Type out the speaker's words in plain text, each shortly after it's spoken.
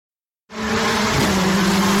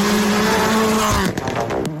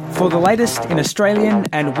For the latest in Australian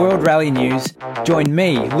and world rally news, join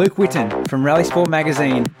me, Luke Whitten, from Rally Sport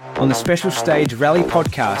Magazine on the Special Stage Rally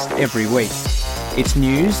podcast every week. It's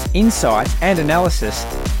news, insight and analysis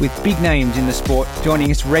with big names in the sport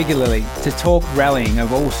joining us regularly to talk rallying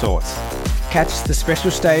of all sorts. Catch the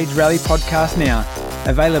Special Stage Rally podcast now,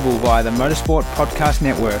 available via the Motorsport Podcast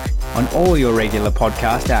Network on all your regular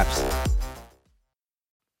podcast apps.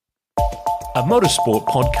 A Motorsport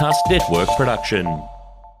Podcast Network production.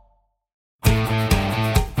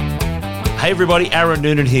 Hey everybody, Aaron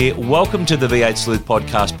Noonan here. Welcome to the V8 Sleuth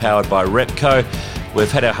podcast powered by Repco.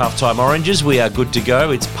 We've had our halftime oranges. We are good to go.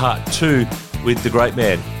 It's part 2 with the great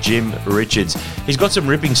man, Jim Richards. He's got some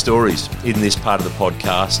ripping stories in this part of the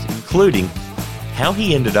podcast, including how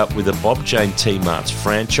he ended up with a Bob Jane T-Marts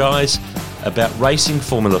franchise, about racing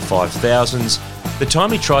Formula 5000s, the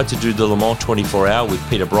time he tried to do the Le Mans 24-hour with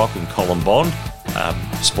Peter Brock and Colin Bond.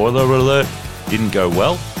 Spoiler alert, didn't go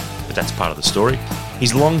well, but that's part of the story.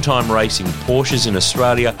 His long-time racing Porsches in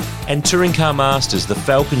Australia and Touring Car Masters, the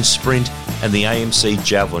Falcon Sprint and the AMC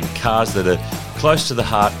Javelin, cars that are close to the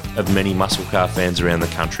heart of many muscle car fans around the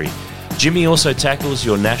country. Jimmy also tackles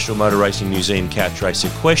your National Motor Racing Museum Couch Racer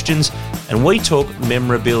questions, and we talk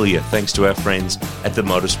memorabilia thanks to our friends at the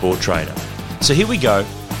Motorsport Trader. So here we go,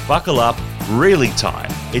 buckle up, really tight.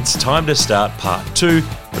 It's time to start part 2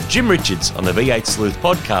 of Jim Richards on the V8 Sleuth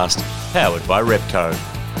podcast, powered by Repco.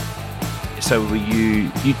 So you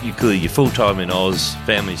clearly, you're full-time in Oz,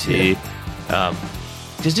 family's here.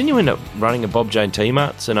 Didn't you end up running a Bob Jane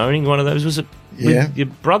T-Marts and owning one of those? Was it with your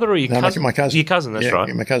brother or your cousin? My cousin. Your cousin, that's right.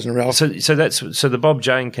 My cousin Ralph. So the Bob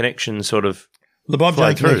Jane connection sort of the Bob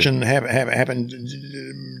Jane connection happened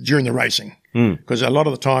during the racing, because a lot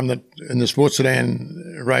of the time that in the sports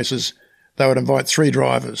sedan races, they would invite 3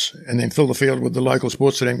 drivers and then fill the field with the local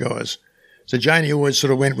sports sedan guys. So Janey always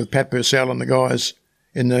sort of went with Pat Purcell and the guys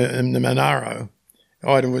in the Monaro.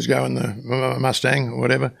 I'd always go in the Mustang or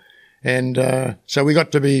whatever. And so we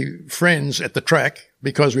got to be friends at the track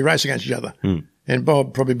because we raced against each other. And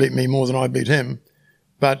Bob probably beat me more than I beat him.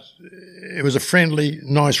 But it was a friendly,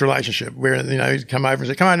 nice relationship where, he'd come over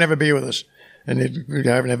and say, come on, have a beer with us. And we'd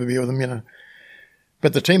go over and have a beer with him,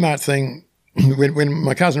 But the T-Mart thing, when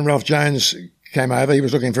my cousin Ralph Jones came over, he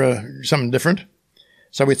was looking for something different.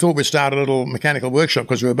 So we thought we'd start a little mechanical workshop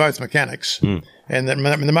because we were both mechanics. And the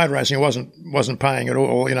motor racing wasn't paying at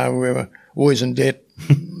all. We were always in debt.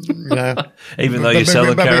 Even though you sell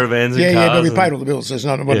the caravans and cars. Yeah, but we paid all the bills. It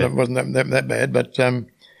wasn't that bad. But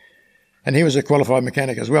and he was a qualified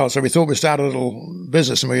mechanic as well. So we thought we'd start a little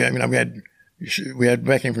business, and we had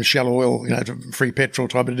backing from Shell Oil, free petrol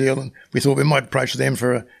type of deal, and we thought we might approach them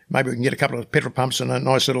for maybe we can get a couple of petrol pumps and a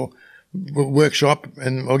nice little workshop,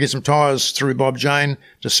 and I'll get some tyres through Bob Jane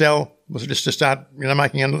to sell, just to start,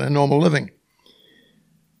 making a normal living.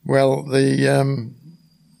 Well, the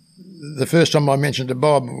first time I mentioned to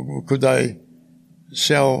Bob, could they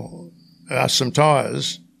sell us some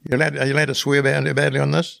tyres? Are you allowed to swear badly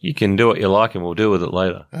on this? You can do what you like, and we'll deal with it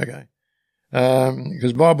later. Okay.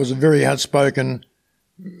 Because Bob was a very outspoken,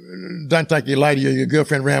 don't take your lady or your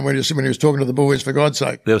girlfriend around when he was talking to the boys, for God's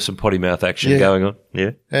sake. There was some potty mouth action going on,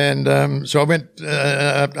 yeah. And so I went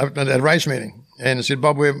at a race meeting and I said,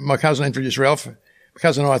 Bob, my cousin introduced Ralph. My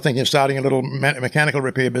cousin and I are thinking of starting a little mechanical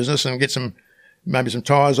repair business and get maybe some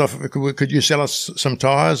tyres off. Could you sell us some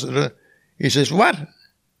tyres? He says, what?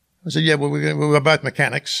 I said, yeah, well, we were both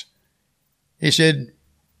mechanics. He said,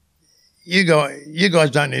 you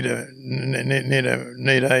guys don't need a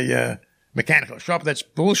mechanical shop. That's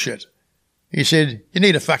bullshit. He said, you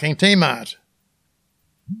need a fucking T-Mart.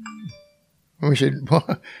 And we said,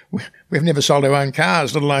 well, we've never sold our own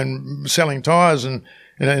cars, let alone selling tyres in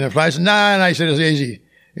a place. No, he said, it's easy.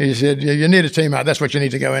 He said, you need a T-Mart. That's what you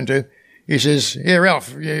need to go into. He says, yeah,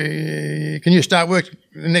 Ralph, can you start work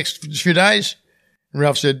the next few days? And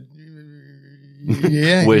Ralph said,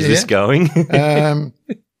 yeah. Where's this going?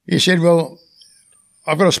 He said, well,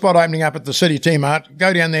 I've got a spot opening up at the City T-Mart.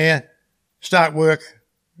 Go down there, start work,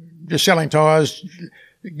 just selling tyres,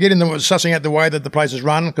 get in sussing out the way that the place is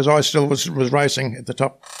run, because I still was racing at the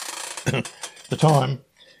top the time,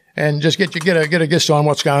 and just get a guess on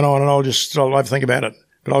what's going on, and I'll have to think about it.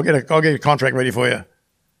 But I'll get a contract ready for you.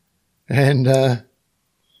 And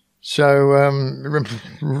so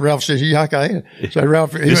Ralph says, yeah, okay. So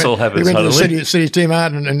Ralph, he went to the City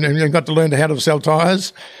T-Mart and got to learn how to sell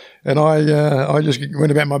tyres. And I just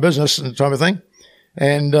went about my business and type of thing.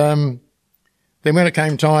 And then when it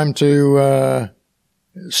came time to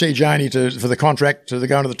see Janey for the contract to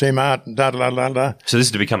go into the T-Mart and da-da-da-da-da. So this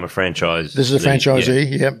is to become a franchise. This is a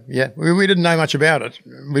franchisee, yeah. We didn't know much about it.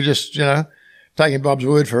 We just, taking Bob's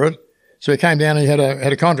word for it. So he came down and he had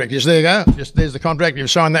a contract. He said, there you go. Just there's the contract.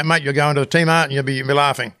 You've signed that, mate. You're going to the T-Mart and you'll be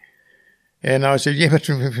laughing. And I said, yeah, but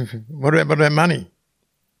what about money?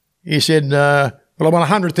 He said, well, I want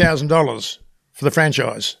 $100,000 for the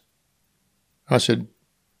franchise. I said,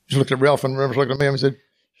 just looked at Ralph and Ralph looked at me and said,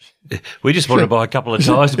 we just want to buy a couple of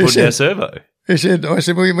tyres to put in our servo. I said,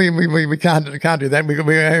 we can't do that. We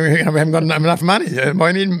haven't got enough money. It's a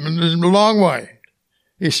long way.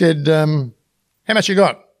 He said, how much you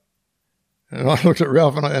got? And I looked at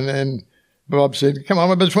Ralph and Bob said, come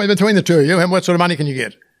on, between the two of you, what sort of money can you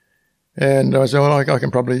get? And I said, well, I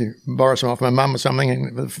can probably borrow some off my mum or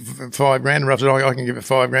something, $5,000. Ralph said, I can give it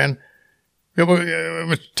 $5,000. It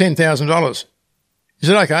was $10,000. He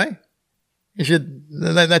said, okay. He said,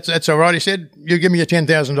 that's all right. He said, you give me your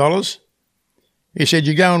 $10,000. He said,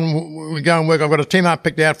 you go and work. I've got a T-Mart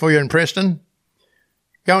picked out for you in Preston.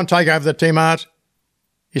 Go and take over the T-Mart.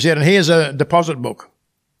 He said, and here's a deposit book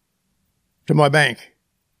to my bank.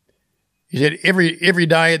 He said, every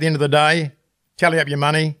day at the end of the day, tally up your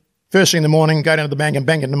money. First thing in the morning, go down to the bank and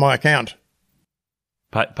bank it into my account.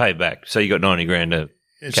 Pay back. So you got $90,000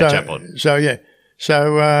 to catch up on. So, yeah.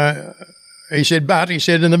 So he said,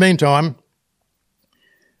 in the meantime,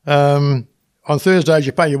 on Thursdays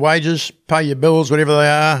you pay your wages, pay your bills, whatever they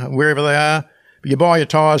are, wherever they are. But you buy your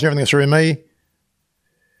tyres and everything through me.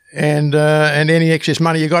 And any excess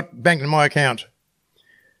money you got, banked in my account.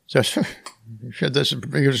 So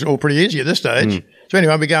it was all pretty easy at this stage. So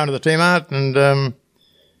anyway, we go into the T-Mart and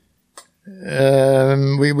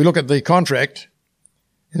we look at the contract,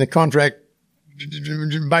 and the contract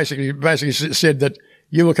basically said that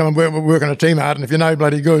you will come and work on a T-Mart, and if you're no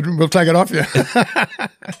bloody good, we'll take it off you.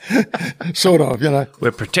 Sort of, you know.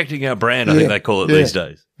 We're protecting our brand, I think they call it these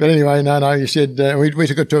days. But anyway, no, he said, we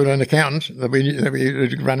took it to an accountant that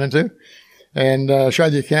we run into, and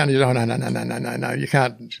showed the accountant. He said, oh, no, you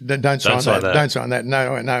can't, don't sign that. Don't sign that.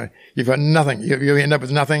 No, you've got nothing. You end up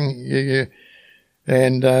with nothing.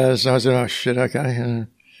 And so I said, oh, shit, okay.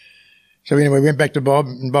 So anyway, we went back to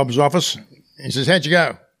Bob's office. He says, how'd you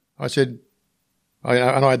go? I said, I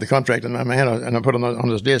had the contract in my hand, and I put it on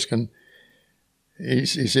his desk, and he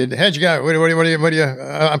said, how'd you go? What are you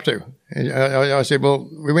up to? And I said, well,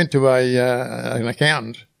 we went to an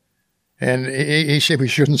accountant, and he said we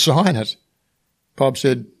shouldn't sign it. Bob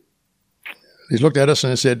said, he looked at us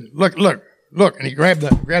and he said, look, and he grabbed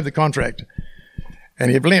the contract,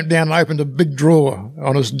 and he leant down and opened a big drawer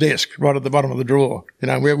on his desk, right at the bottom of the drawer. You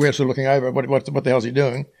know, we're sort of looking over, what the hell's he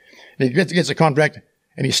doing? And he gets the contract,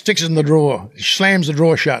 and he sticks it in the drawer. He slams the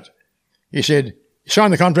drawer shut. He said, you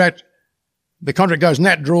sign the contract goes in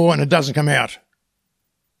that drawer and it doesn't come out.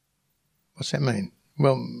 What's that mean?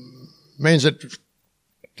 Well, it means that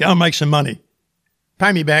go and make some money.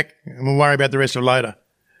 Pay me back and we'll worry about the rest of it later.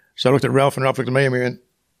 So I looked at Ralph and Ralph looked at me and we went,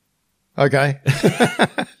 okay.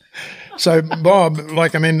 So Bob,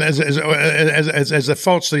 like, I mean, as the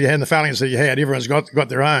faults that you had and the failings that you had, everyone's got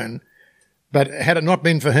their own. But had it not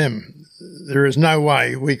been for him, there is no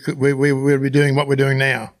way we would be doing what we're doing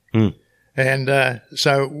now. And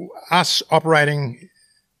so us operating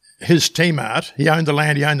his T-Mart, he owned the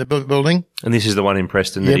land, he owned the building. And this is the one in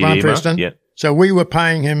Preston? Yeah, in Preston. Yeah. So we were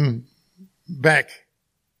paying him back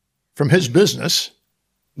from his business.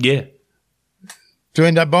 Yeah. To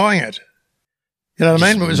end up buying it. You know what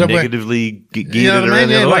I mean? It was negatively geared it around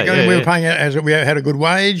the other way. We were paying it as we had a good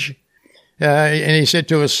wage. And he said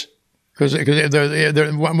to us, because not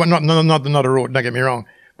a raw, don't get me wrong.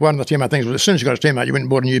 One of the T-Mart things was as soon as you got a T-Mart, you went and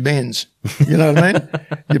bought a new Benz. You know what I mean?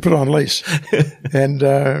 You put it on lease. And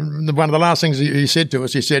one of the last things he said to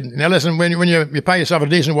us, he said, now listen, when you pay yourself a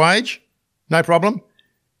decent wage, no problem.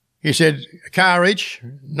 He said, a car each,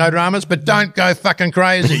 no dramas, but don't go fucking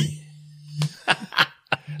crazy.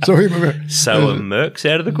 So Mercs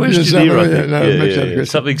out of the question here,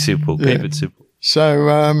 something simple. Keep it simple.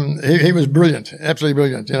 So he was brilliant, absolutely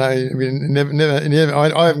brilliant. You know, I mean, never.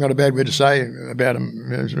 I haven't got a bad word to say about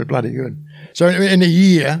him. It was bloody good. So in a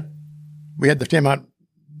year, we had the T-Mart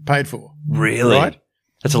paid for. Really? Right?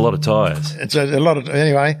 That's a lot of tyres. It's a lot of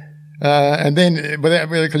anyway. And then,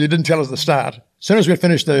 because he didn't tell us at the start, as soon as we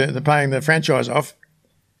finished the paying the franchise off,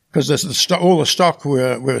 because all the stock we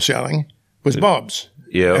were selling was Bob's.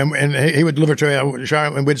 Yeah. And he would deliver it to our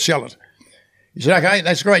show and we'd sell it. He said, okay,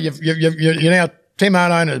 that's great. You're now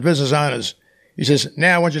T-Mart owners, business owners. He says,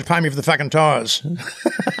 now I want you to pay me for the fucking tyres.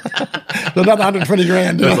 Another 120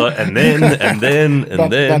 grand. It was like, and then.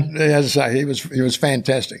 But as I say, he was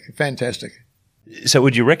fantastic. So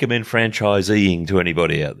would you recommend franchiseeing to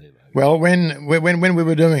anybody out there? Well, when we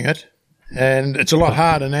were doing it, and it's a lot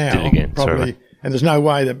harder now, Do it again. probably. Sorry. And there's no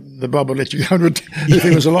way that the Bob would let you go if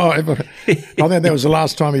he was alive. I think that was the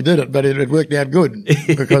last time he did it, but it worked out good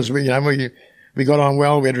because we got on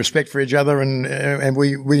well. We had respect for each other, and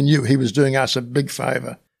we knew he was doing us a big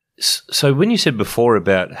favour. So when you said before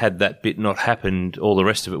about had that bit not happened, all the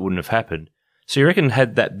rest of it wouldn't have happened. So you reckon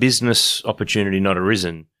had that business opportunity not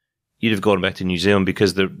arisen, you'd have gone back to New Zealand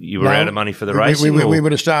because you were out of money for the racing? We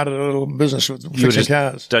would have started a little business with fixing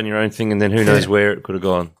cars. Done your own thing, and then who knows where it could have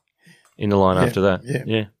gone in the line after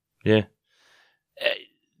that. Yeah.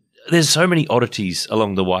 There's so many oddities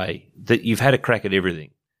along the way that you've had a crack at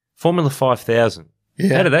everything. Formula 5000.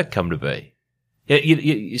 Yeah. How did that come to be? Yeah,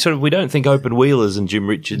 you sort of, we don't think open wheelers and Jim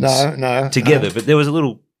Richards together, but there was a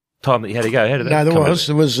little time that you had to go. How did that come to be?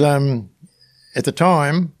 There was at the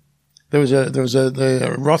time there was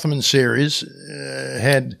the Rothman series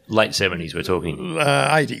had late 70s. We're talking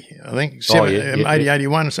 80, I think, 80,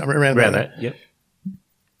 81, somewhere around that. Yep.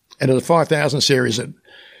 And it was a 5000 series that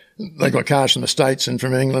they got cars from the States and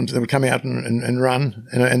from England that would come out and run,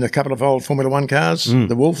 and a couple of old Formula One cars,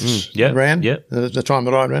 the Wolves ran, the time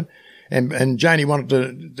that I ran. And Janie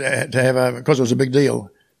wanted to have because it was a big deal,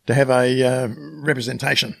 to have a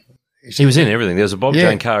representation. He was in everything. There was a Bob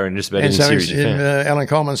Jane car in just about any series. Alan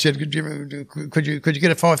Coleman said, could you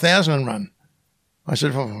get a 5000 and run? I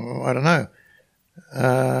said, well, I don't know.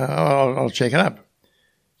 I'll check it up.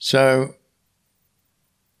 So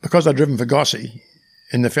because I'd driven for Gossie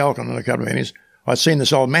in the Falcon on a couple of meetings, I'd seen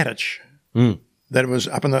this old Matich that was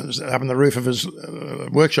up in the roof of his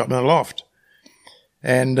workshop in the loft.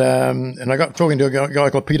 And I got talking to a guy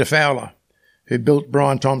called Peter Fowler, who built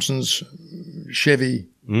Brian Thompson's Chevy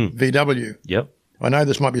VW. Yep. I know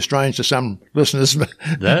this might be strange to some listeners, but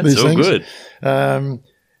that's all good.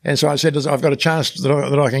 And so I said, I've got a chance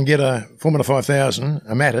that I can get a Formula 5000,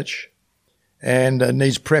 a Matich, and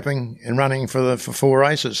needs prepping and running for 4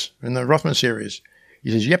 races in the Rothman series.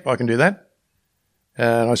 He says, yep, I can do that.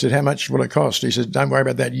 And I said, how much will it cost? He says, don't worry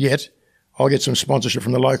about that yet. I'll get some sponsorship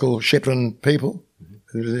from the local Shepparton people,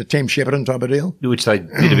 the Team Shepparton type of deal. Which they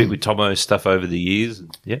did a bit with Tomo's stuff over the years.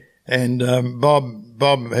 Yeah. And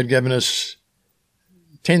Bob had given us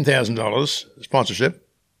 $10,000 sponsorship,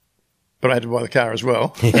 but I had to buy the car as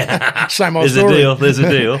well. Same old story. There's a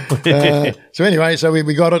deal. So anyway,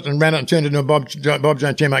 we got it and ran it and turned it into a Bob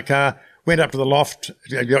Jane T-Mac car, went up to the loft,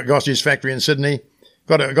 Gossie's factory in Sydney,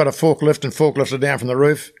 got a forklift and forklifted down from the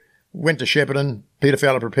roof, went to Shepparton, Peter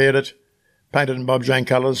Fowler prepared it, painted in Bob Jane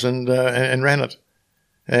colours and ran it.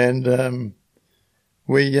 And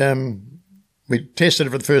we tested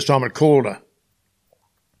it for the first time at Calder.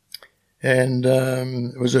 And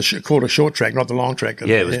it was called a short track, not the long track.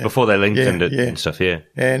 Yeah, it was before they lengthened it and stuff, yeah.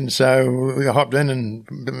 And so we hopped in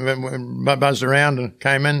and buzzed around and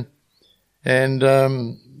came in.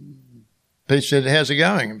 And Pete said, how's it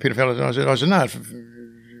going? And Peter Fowler, I said, no,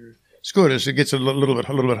 it's good. It gets a little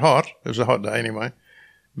bit hot. It was a hot day anyway.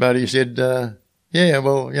 But he said, yeah,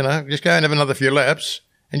 well, just go and have another few laps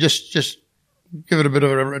and just give it a bit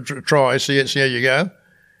of a try, see how you go.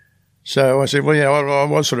 So I said, well, yeah, I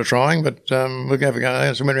was sort of trying, but we'll go for a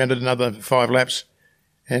go. So I went around and did another 5 laps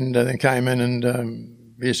and then came in and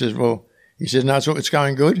he says, no, it's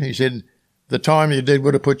going good. He said, the time you did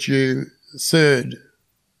would have put you 3rd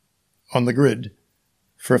on the grid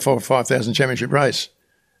for a 5,000 championship race.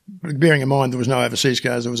 Bearing in mind there was no overseas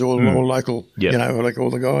cars, it was all local, like all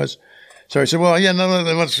the guys. So he said, well, yeah, no,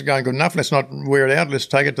 that's going good enough. Let's not wear it out. Let's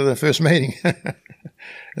take it to the first meeting.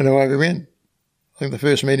 And away we went. I think the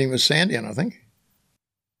first meeting was Sandown, I think.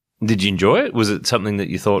 Did you enjoy it? Was it something that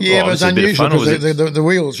you thought, it was unusual because the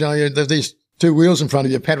wheels, there's these 2 wheels in front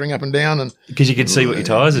of you pattering up and down. Because you could see what your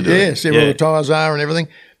tyres are doing. Yeah, see where the tyres are and everything.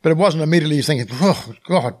 But it wasn't immediately thinking, oh,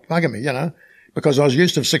 God, bugger me, because I was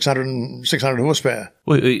used to 600 horsepower.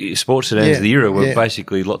 Well, sports sedans of the era were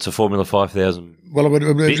basically lots of Formula 5000. Well, it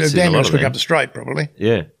would damn near pick up the straight, probably.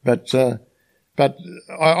 Yeah. But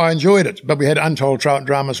I enjoyed it. But we had untold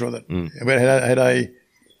dramas with it. We had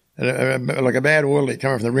a bad oil leak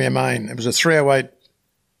coming from the rear main. It was a 308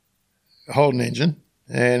 Holden engine,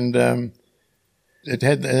 and it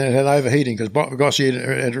had overheating because Gossie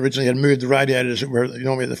had originally moved the radiators that were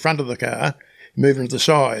normally at the front of the car, moved them to the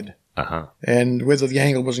side. And whether the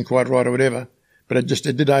angle wasn't quite right or whatever, but it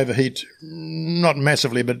did overheat, not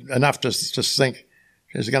massively, but enough to think,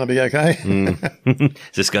 is it going to be okay?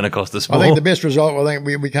 Is this going to cost us more? I think the best result,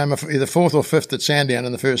 we came either 4th or 5th at Sandown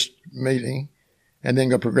in the first meeting, and then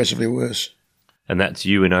got progressively worse. And that's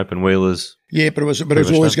you in open wheelers? Yeah, but it was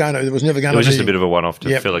always going to, it was never going to be. It was just a bit of a one-off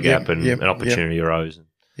to fill a gap and an opportunity arose.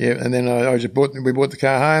 Yeah, and then we brought the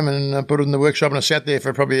car home and put it in the workshop, and I sat there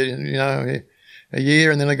for probably, a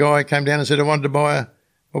year, and then a guy came down and said, I wanted to buy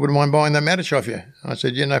I wouldn't mind buying that Matic off you. I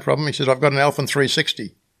said, yeah, no problem. He says, I've got an Alpha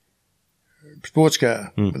 360 sports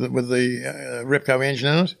car with the Repco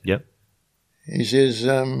engine in it. Yep. He says,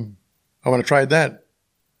 I want to trade that.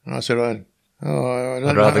 And I said, I'd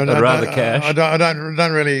rather cash. I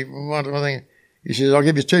don't really want anything. He says, I'll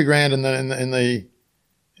give you $2,000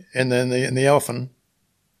 in the Alpha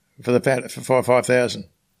for $5,000.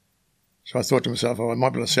 So I thought to myself, I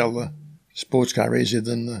might be able to sell the sports car easier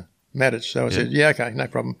than the Matic. So I said, yeah, okay, no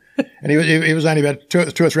problem. And he was only about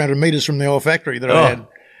 200 or 300 metres from the old factory that I had.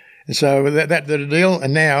 And so that did a deal.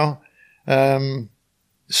 And now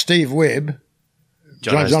Steve Webb,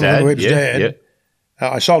 Jonathan Webb's dad,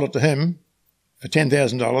 I sold it to him for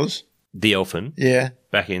 $10,000. The Elfin? Yeah.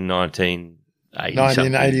 Back in 1980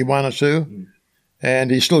 1981 or two.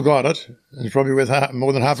 And he's still got it. It's probably worth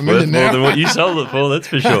more than $500,000 worth now. More than what you sold it for, that's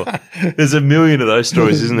for sure. There's a million of those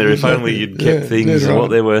stories, isn't there? If only you'd kept things and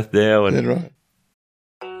what they're worth now. And right.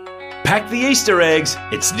 Pack the Easter eggs.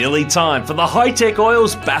 It's nearly time for the Hi-Tech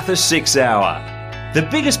Oils Bathurst 6 Hour. The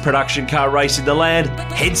biggest production car race in the land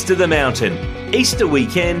heads to the mountain. Easter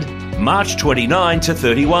weekend, March 29 to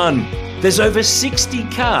 31. There's over 60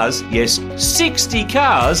 cars, yes, 60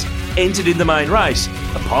 cars, entered in the main race.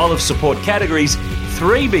 A pile of support categories,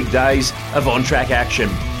 3 big days of on-track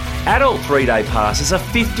action. Adult 3-day passes are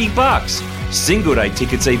 $50. Single-day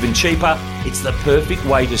tickets even cheaper. It's the perfect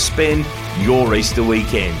way to spend your Easter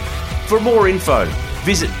weekend. For more info,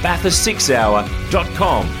 visit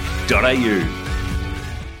bathurst6hour.com.au.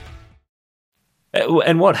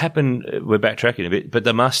 And what happened? We're backtracking a bit, but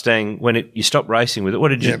the Mustang, when you stopped racing with it, what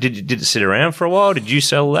did you did it sit around for a while? Did you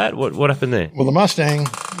sell that? What happened there? Well, the Mustang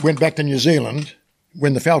went back to New Zealand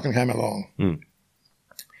when the Falcon came along.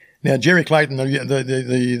 Now, Jerry Clayton,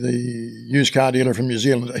 the used car dealer from New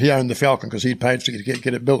Zealand, he owned the Falcon because he'd paid to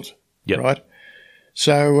get it built. Yep. Right.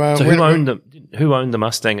 So who owned the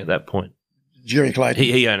Mustang at that point? Jerry Clayton.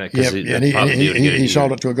 He owned it because he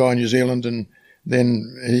sold it to a guy in New Zealand, and then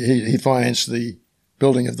he financed the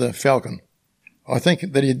building of the Falcon. I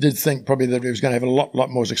think that he did think probably that he was going to have a lot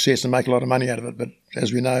more success and make a lot of money out of it. But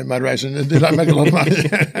as we know, motor racing did not make a lot of money.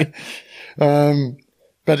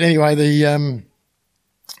 But anyway, the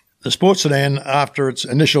sports sedan, after its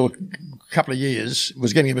initial couple of years,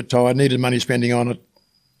 was getting a bit tired, needed money spending on it.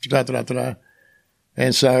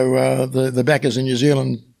 And so the backers in New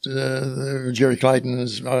Zealand, Jerry Clayton and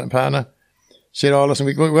his partner, said, oh, listen,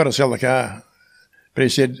 we've got to sell the car. But he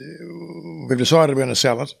said, we've decided we're going to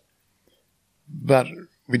sell it, but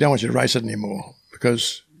we don't want you to race it anymore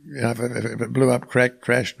because if it blew up,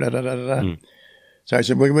 crashed, So he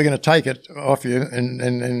said, we're going to take it off you and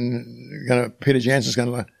Peter Jansen's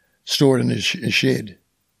going to store it in his shed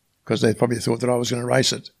because they probably thought that I was going to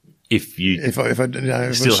race it. If it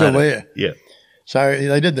was still there. Yeah. So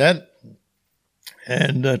they did that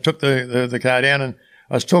and took the car down, and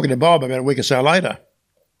I was talking to Bob about a week or so later,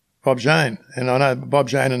 Bob Jane, and I know Bob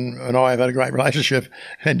Jane and I have had a great relationship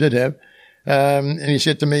and did have. And he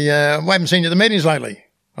said to me, we haven't seen you at the meetings lately.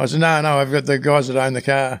 I said, no, I've got the guys that own the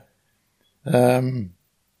car. They've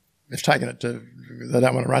taken it they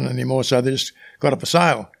don't want to run it anymore, so they just got it for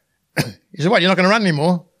sale. He said, what, you're not going to run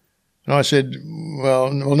anymore? And I said,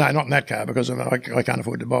 well, no, not in that car because I can't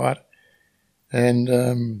afford to buy it.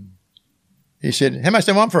 And he said, how much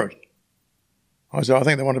do they want for it? I said, I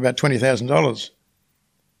think they want about $20,000.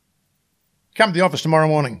 Come to the office tomorrow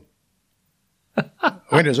morning. I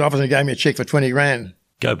went to his office and he gave me a cheque for $20,000.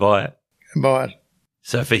 Go buy it. And buy it.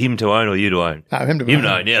 So for him to own or you to own? No, him to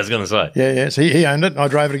own. Yeah, I was going to say. Yeah. So he owned it. I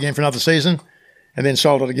drove it again for another season and then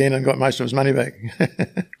sold it again and got most of his money back.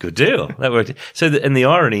 Good deal. That worked. So, and the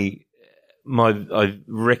irony, I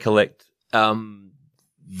recollect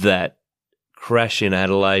that crash in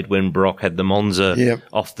Adelaide when Brock had the Monza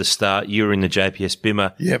off the start. You were in the JPS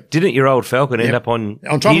Bimmer. Yep. Didn't your old Falcon end up on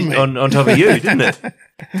top of me? On top of you, didn't it?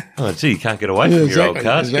 Oh, gee, you can't get away from your old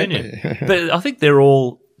cars, can you? But I think they're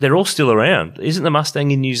all still around. Isn't the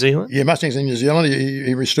Mustang in New Zealand? Yeah, Mustang's in New Zealand.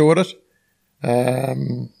 He restored it.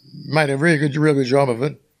 Made a real good job of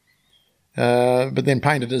it. But then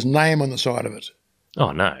painted his name on the side of it.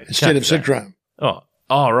 Oh, no. Instead of Sidchrome.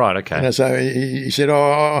 Oh, right, okay. And so he said,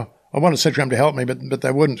 I wanted Sidchrome to help me, but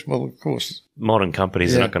they wouldn't. Well, of course. Modern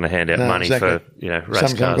companies are not going to hand out money for race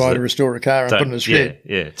cars. Some guy to restore a car and put it in his shed.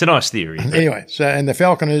 Yeah, it's a nice theory. Anyway, and the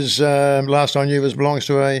Falcon is, last I knew, belongs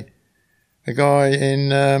to a guy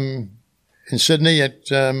in Sydney at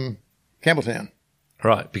Campbelltown.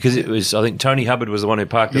 Right, because it was, I think Tony Hubbard was the one who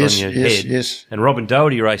parked it on your head. Yes. And Robin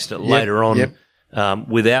Doherty raced it later on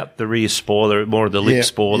without the rear spoiler, more of the lip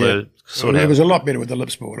spoiler. It was a lot better with the lip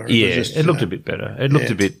spoiler. It looked a bit better. It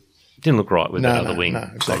looked a bit Didn't look right with that other wing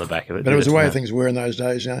exactly. on the back of it. But it was the way things were in those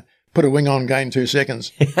days, you know. Put a wing on, gain 2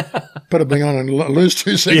 seconds. Put a wing on and lose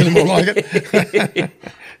 2 seconds, more like it.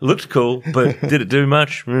 Looked cool, but did it do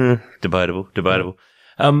much? Debatable.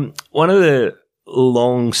 One of the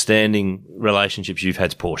long-standing relationships you've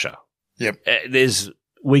had is Porsche. Yep.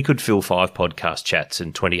 We could fill 5 podcast chats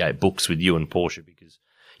and 28 books with you and Porsche because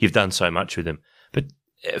you've done so much with them. But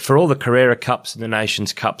for all the Carrera Cups and the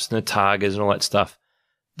Nations Cups and the Targas and all that stuff,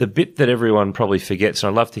 the bit that everyone probably forgets, and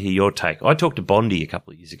I'd love to hear your take. I talked to Bondi a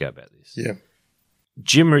couple of years ago about this. Yeah.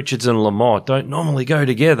 Jim Richards and Lamont don't normally go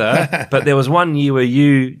together, but there was one year where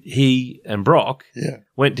he and Brock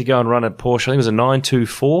went to go and run a Porsche. I think it was a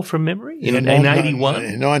 924 from memory in 81.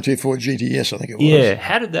 924 GTS, I think it was. Yeah.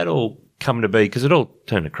 How did that all come to be? Because it all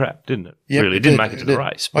turned to crap, didn't it? Yep, really, it didn't make it to the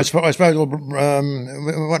race. I suppose,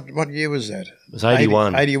 what year was that? It was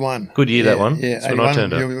 81. 81. Good year, that one. Yeah, that's when I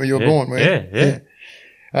turned up. You were born, weren't you? Yeah.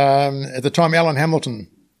 At the time, Alan Hamilton,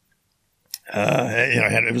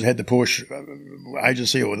 had the Porsche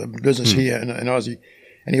agency or the business here in Aussie,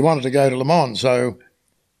 and he wanted to go to Le Mans. So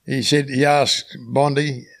he asked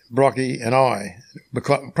Bondi, Brocky, and I,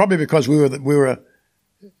 probably because we were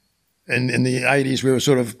in the 80s, we were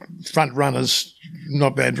sort of front runners,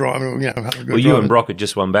 not bad driving. Well, you and Brock had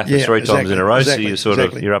just won Bathurst 3 times in a row, so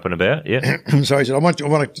you're up and about. Yeah. So he said, I want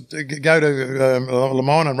to go to Le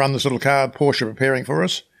Mans and run this little car Porsche preparing for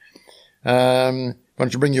us. Why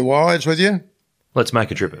don't you bring your wives with you? Let's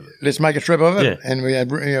make a trip of it. Yeah. And we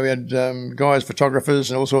had guys,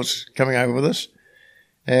 photographers and all sorts coming over with us.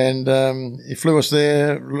 And he flew us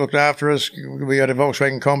there, looked after us. We had a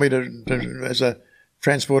Volkswagen Combi as a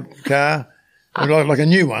transport car. Like a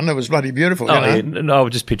new one. It was bloody beautiful. Yeah. No, I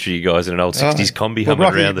would just picture you guys in an old 60s Combi humming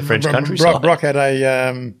around the French countryside. Brock had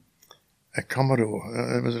a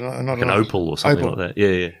Commodore. It was not like an Opel or something like that.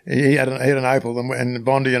 Yeah. He had an Opel, and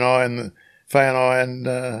Bondi and I and Faye and I and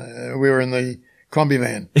we were in the Combi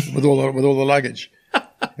van with all the luggage. And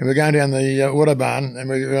we were going down the Autobahn, and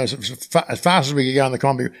we as fast as we could go in the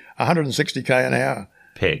Combi, 160 k an hour.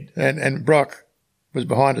 Pegged. And Brock was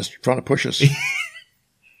behind us trying to push us.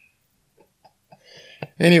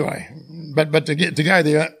 Anyway, but to go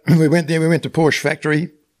there, we went to Porsche factory,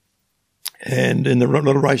 and in the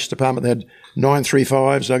little race department they had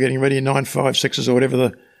 935s. They were getting ready, 956s or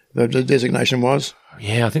whatever the designation was.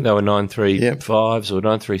 Yeah, I think they were 935s or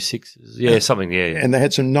 936s. Yeah, something. Yeah. And they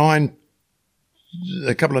had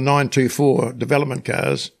a couple of 924 development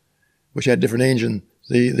cars, which had different engine.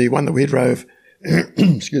 The one that we drove,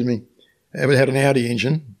 excuse me, it had an Audi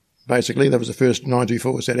engine. Basically, that was the first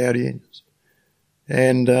 924s had Audi engines.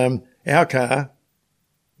 And our car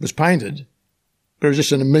was painted, but it was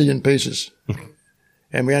just in a million pieces.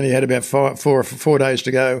 And we only had about 4 days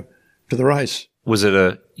to go to the race. Was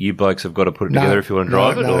it you blokes have got to put it together if you want to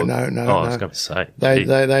drive it? No. I was going to say. They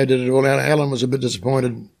did it all out. Alan was a bit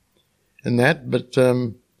disappointed in that. But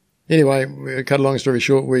anyway, cut a long story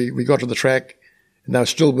short, we got to the track and they were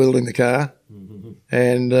still building the car. Mm-hmm.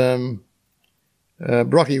 And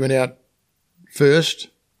Brocky went out first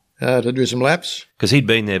to do some laps. Because he'd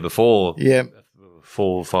been there before. Yeah.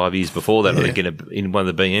 4 or 5 years before that, I think, in one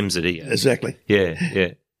of the BMs that he had. Exactly. Yeah.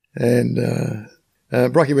 And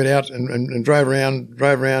Brocky went out and drove around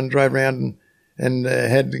and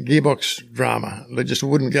had gearbox drama. They just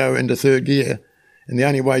wouldn't go into third gear. And the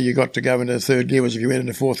only way you got to go into third gear was if you went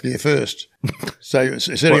into fourth gear first. So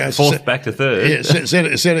instead of fourth back to third? Yeah,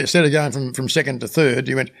 instead of going from second to third,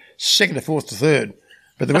 you went second to fourth to third.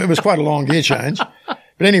 But it was quite a long gear change.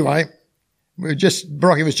 But anyway,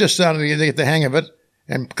 Brocky was just starting to get the hang of it,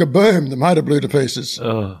 and kaboom, the motor blew to pieces.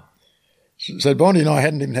 Oh. So Bondi and I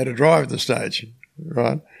hadn't even had a drive at this stage,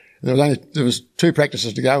 right? There was 2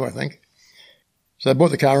 practices to go, I think. So I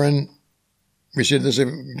brought the car in. We said, "There's a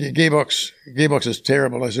gearbox. Gearbox is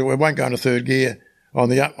terrible." I said, "Well, it won't go into third gear on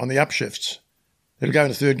the upshifts. It'll go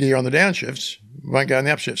into third gear on the downshifts. It won't go in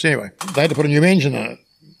the upshifts." Anyway, they had to put a new engine on it,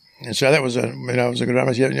 and so that was a good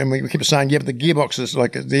idea. And we kept saying, "Yeah, but the gearbox is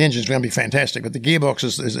like the engine's going to be fantastic, but the gearbox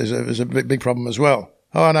is a big problem as well."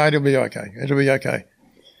 "Oh no, it'll be okay. It'll be okay."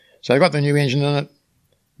 So I got the new engine in it.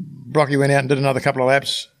 Brocky went out and did another couple of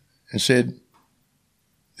laps and said,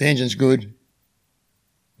 "The engine's good,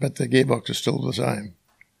 but the gearbox is still the same."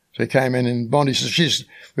 So he came in and Bondi says,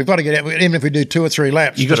 "We've got to get out, even if we do 2 or 3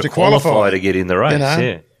 laps. You've got to qualify to get in the race,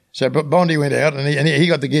 yeah." So Bondi went out and he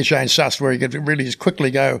got the gear change sussed where he could really just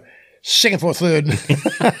quickly go second, fourth, third.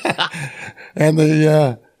 And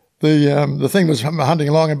the thing was hunting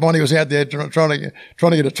along, and Bondi was out there trying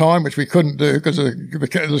to get a time, which we couldn't do because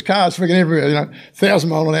there's cars freaking everywhere, 1,000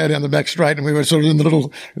 mile an hour down the back straight, and we were sort of in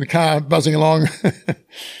the car buzzing along.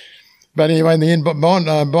 But anyway, in the end,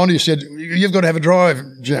 Bondi said, "You've got to have a drive,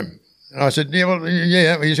 Jim." And I said, "Yeah, well,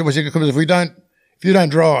 yeah." He said, "Because if you don't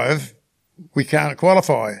drive, we can't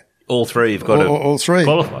qualify." All three have got to all three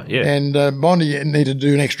qualify, yeah. And Bondi needed to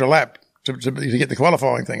do an extra lap to get the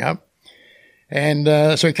qualifying thing up. And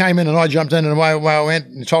so he came in and I jumped in and away I went,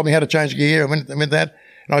 and he told me how to change gear. I went that,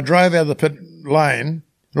 and I drove out of the pit lane,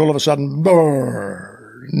 and all of a sudden,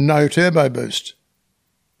 no turbo boost.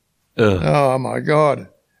 Oh my God.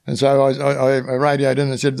 And so I radioed in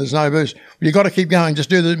and said, "There's no boost. Well, you've got to keep going. Just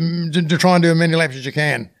to try and do as many laps as you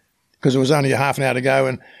can." Because it was only a half an hour to go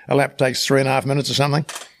and a lap takes 3.5 minutes or something.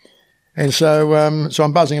 And so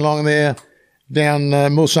I'm buzzing along there down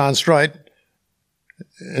Mulsanne Straight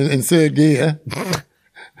in third gear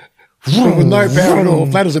with no power at all,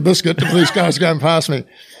 flat as a biscuit, these guys going past me.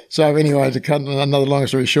 So anyway, to cut another long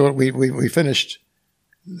story short, we finished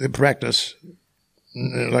the practice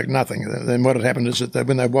like nothing. Then what had happened is that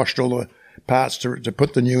when they washed all the parts to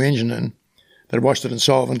put the new engine in, they washed it in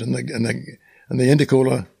solvent and the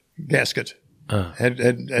intercooler gasket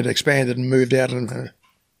had expanded and moved out.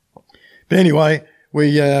 But anyway,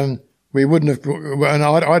 we wouldn't have, and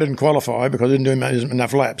I didn't qualify because I didn't do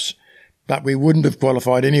enough laps, but we wouldn't have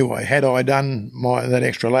qualified anyway had I done that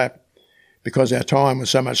extra lap, because our time was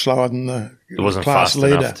so much slower than the it wasn't class fast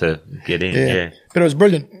leader. enough to get in. Yeah. But it was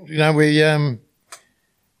brilliant. You know, we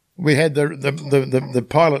had the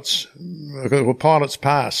pilot's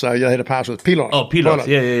pass, so you had to pass with pilot. Oh, pilot.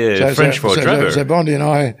 Yeah. French for a driver. So Bondi and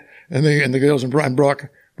I and the girls and Brock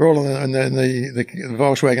were all in the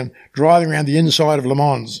Volkswagen driving around the inside of Le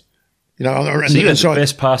Mans. You know, so you had the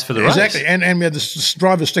best pass for the race. Exactly, and we had the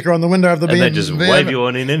driver sticker on the window of the BMW. And they just wave you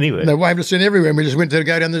on in anywhere. They waved us in everywhere, and we just went to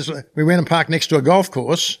go down this. We went and parked next to a golf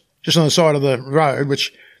course, just on the side of the road,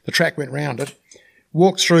 which the track went round it.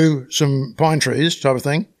 Walked through some pine trees, type of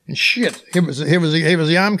thing, and shit, here was the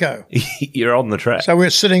Armco. You're on the track. So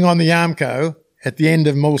we're sitting on the Armco at the end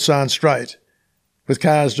of Mulsanne Straight, with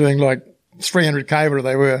cars doing like 300 k, whatever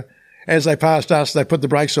they were. As they passed us, they put the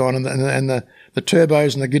brakes on, and the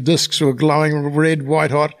turbos and the discs were glowing red, white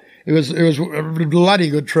hot. It was a bloody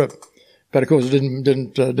good trip, but of course it didn't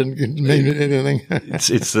mean anything.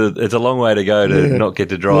 It's a long way to go to not get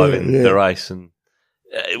to drive in the race, and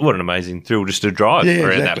what an amazing thrill just to drive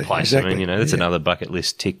around that place. Exactly. I mean, you know, that's another bucket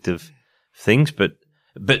list ticked of things. But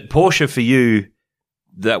Porsche for you,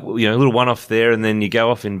 that, you know, a little one-off there, and then you go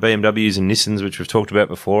off in BMWs and Nissans, which we've talked about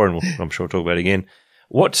before, and I'm sure we'll talk about again.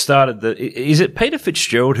 What started is it Peter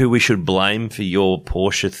Fitzgerald who we should blame for your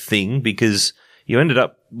Porsche thing? Because you ended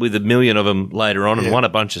up with 1 million of them later on and won a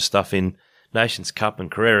bunch of stuff in Nations Cup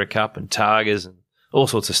and Carrera Cup and Targas and all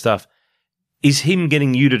sorts of stuff. Is him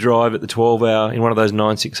getting you to drive at the 12-hour in one of those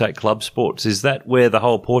 968 club sports, is that where the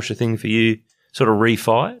whole Porsche thing for you sort of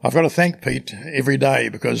refired? I've got to thank Pete every day,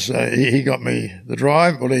 because he got me the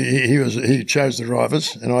drive. Well, he chose the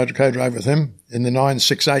drivers, and I co-drove with him in the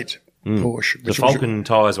 968 Porsche. The Falcon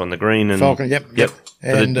tyres one, the green and Falcon, yep.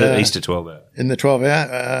 And the Easter 12-hour. In the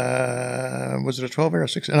 12-hour, was it a 12-hour or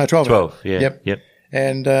 6? No, 12. 12, yeah. Yep.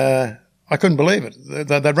 And I couldn't believe it.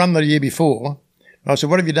 They'd run the year before. I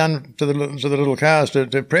said, "What have you done to the little cars to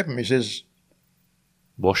prep them?" He says,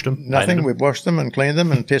 "Washed them. Nothing. We've washed them and cleaned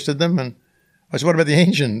them and tested them." And I said, "What about the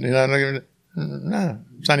engine?" You know, no,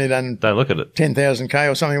 it's only done. Don't look at it. 10,000 k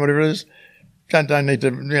or something, whatever it is. Don't need to.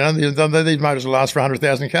 You know, these motors will last for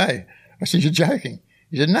 100,000 k. I said, "You're joking."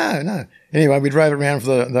 He said, "No." Anyway, we drove it around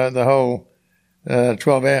for the whole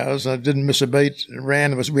 12 hours. I didn't miss a beat.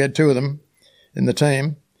 We had 2 of them in the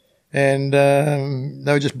team, and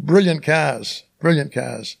they were just brilliant cars.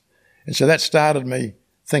 And so that started me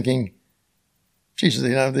thinking, Jesus, you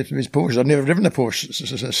know, these Porsches, I've never driven a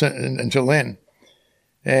Porsche until then.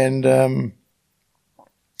 And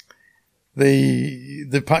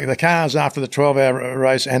the cars after the 12-hour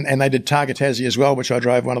race, and they did Targa Tassie as well, which I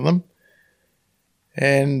drove one of them.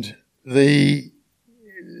 And the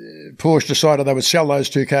Porsche decided they would sell those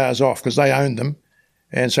 2 cars off because they owned them.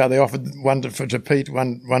 And so they offered one to Pete,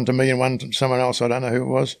 one to me, and one to someone else. I don't know who it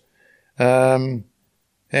was. And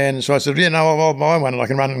so I said, I'll buy one, and I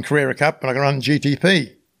can run in Carrera Cup, and I can run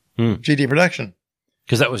GTP, GT Production.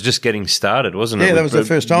 Because that was just getting started, wasn't it? Yeah, that was the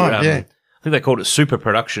first time, I think they called it Super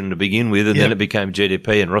Production to begin with, and then it became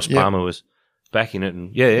GTP, and Ross Palmer was backing it.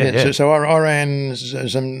 And So I ran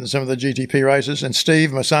some of the GTP races, and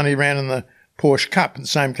Steve, my son, he ran in the Porsche Cup in the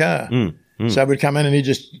same car. So we'd come in and he'd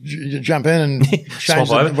just jump in and change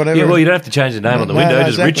whatever. Yeah, well, you don't have to change the name on the window.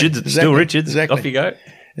 Just Richards. It's still Richards. Exactly. Off you go.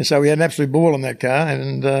 And so we had an absolute ball in that car,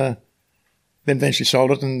 and then eventually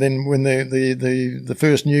sold it. And then when the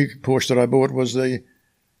first new Porsche that I bought was the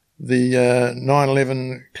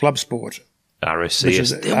 911 Club Sport.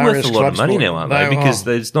 RSCS. They're worth a lot of money now, aren't they? Because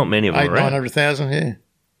there's not many of them around. 900,000, yeah.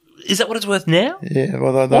 Is that what it's worth now? Yeah,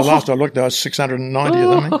 well, the last I looked, I was 690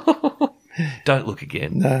 or something. Don't look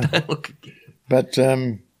again. No. Don't look again. But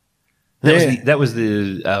that was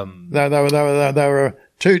the. They were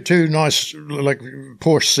two nice like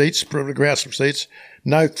Porsche seats, grouse seats.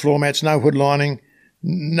 No floor mats, no hood lining,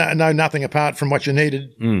 no nothing apart from what you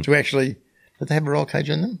needed to actually. Did they have a roll cage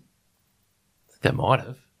in them? They might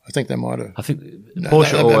have. I think they might have. I think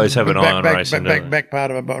Porsche always have an eye on racing. Back part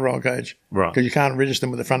of a roll cage, right? Because you can't register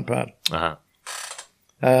them with the front part. Uh-huh.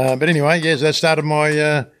 But anyway, yes, that started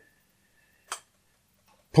my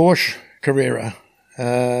Porsche Carrera.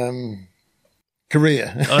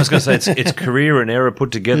 Career. I was going to say it's career and error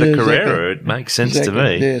put together. Yeah, Carrera. Exactly. It makes sense to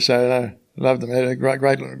me. Yeah, so loved them. Had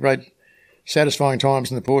great, satisfying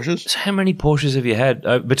times in the Porsches. So how many Porsches have you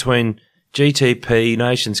had between GTP,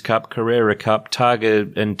 Nations Cup, Carrera Cup,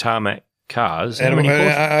 Targa, and Tarmac cars? How many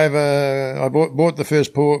Porsches? I bought the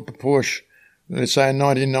first Porsche, let's say in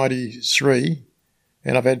 1993,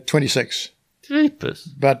 and I've had 26. Jeepers.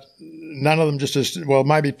 But none of them just as well.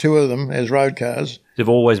 Maybe two of them as road cars. They've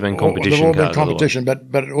always been competition cars. They've all been competition,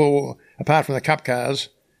 but all apart from the Cup cars,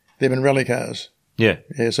 they've been rally cars. Yeah.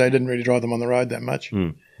 Yeah. So I didn't really drive them on the road that much.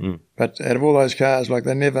 But out of all those cars, like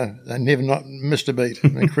they never not missed a beat.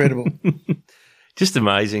 Incredible. Just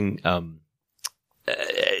amazing.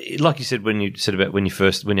 Like you said when you asked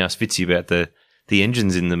Fitzy about the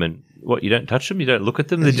engines in them and what, you don't touch them, you don't look at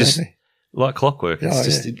them, they're just like clockwork. It's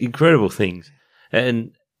just incredible things.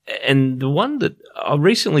 And the one that I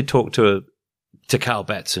recently talked to Carl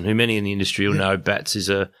Batson, who many in the industry will know. Bats is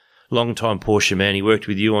a long-time Porsche man. He worked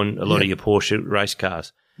with you on a lot of your Porsche race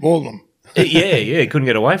cars. All of them. He couldn't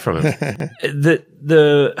get away from him.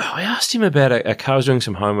 I asked him about a car I was doing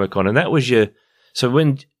some homework on, and that was so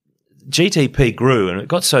when GTP grew and it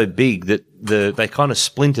got so big that they kind of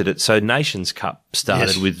splintered it. So Nations Cup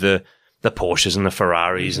started with the Porsches and the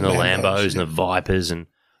Ferraris and the Lambos and the Vipers, and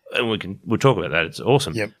we'll talk about that. It's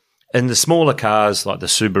awesome. Yep. And the smaller cars like the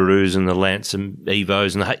Subarus and the Lance and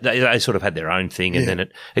Evos, and they sort of had their own thing, and then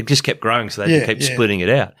it just kept growing, so they kept splitting it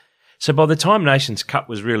out. So by the time Nations Cup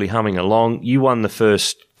was really humming along, you won the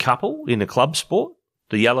first couple in a club sport,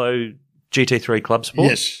 the yellow GT3 club sport.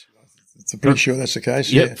 Yes, I'm pretty sure that's the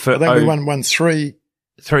case. Yep, I think we won three.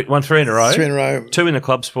 Won three in a row. 3 in a row. 2 in the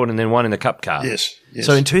club sport and then 1 in the Cup car. Yes.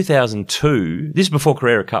 So in 2002, this is before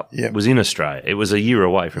Carrera Cup was in Australia. It was a year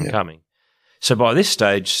away from coming. So by this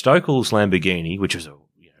stage, Stokel's Lamborghini, which was an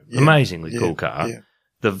amazingly cool car,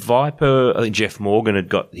 the Viper, I think Jeff Morgan had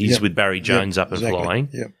got his with Barry Jones up and flying.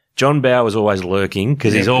 Yep. John Bowe was always lurking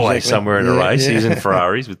because he's always somewhere in a race. He was in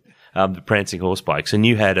Ferraris with the prancing horse bikes, and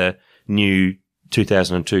you had a new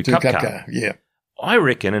 2002 Cup car. Yeah. I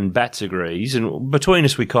reckon, and Bats agrees, and between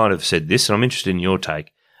us we kind of said this, and I'm interested in your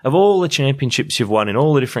take, of all the championships you've won in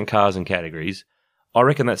all the different cars and categories, I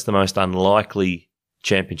reckon that's the most unlikely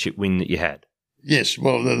championship win that you had. Yes,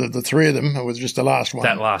 well, the three of them was just the last one.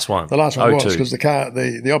 That last one. The last one was because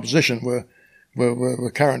the opposition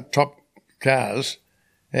were current top cars,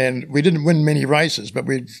 and we didn't win many races, but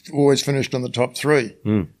we always finished on the top 3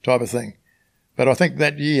 type of thing. But I think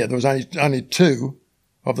that year there was only 2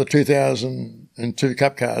 of the 2002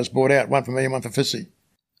 Cup cars bought out, one for me and one for Fitzy.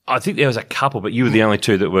 I think there was a couple, but you were the only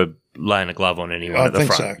 2 that were laying a glove on anyone at the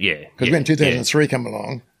front. I think so. Yeah. Because when 2003 came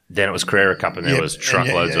along, then it was Carrera Cup and there was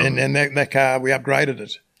truckloads of them. And that car, we upgraded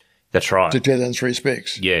it. That's right. To 2003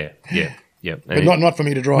 specs. Yeah. But not for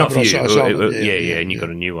me to drive. Not for you. I sold it. And you got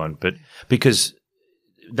a new one. But because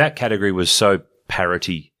that category was so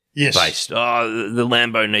parity based. Oh, the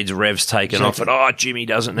Lambo needs revs taken off it. Oh, Jimmy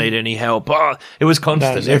doesn't need any help. Oh, it was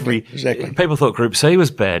constant. No, exactly. People thought Group C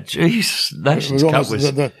was bad. Jeez, Nations Cup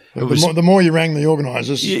was... The more you rang the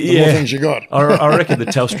organisers, the more things you got. I reckon the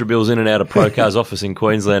Telstra bills in and out of Procar's office in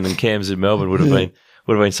Queensland and Cam's in Melbourne would have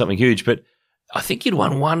been something huge. But I think you'd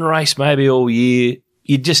won one race maybe all year.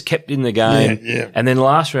 You just kept in the game. Yeah. And then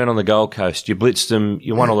last round on the Gold Coast, you blitzed them,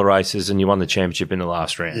 you won all the races, and you won the championship in the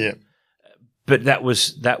last round. Yeah. But that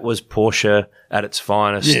was Porsche at its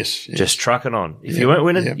finest. Yes. Just trucking on. If you weren't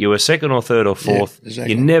winning, you were second or third or fourth. Yeah,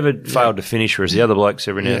 exactly. You never failed to finish, whereas the other blokes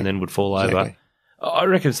every now and then would fall over. I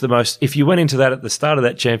reckon it's the most. If you went into that at the start of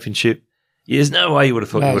that championship, there's no way you would have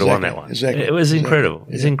thought you would have won that one. Exactly. It was incredible.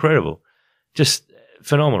 It's incredible. Just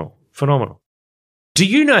phenomenal. Do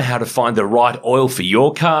you know how to find the right oil for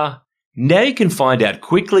your car? Now you can find out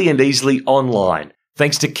quickly and easily online,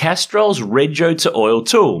 thanks to Castrol's Rego to Oil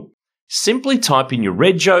tool. Simply type in your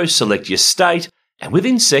Rego, select your state, and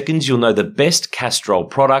within seconds you'll know the best Castrol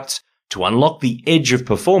products to unlock the edge of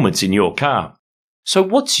performance in your car. So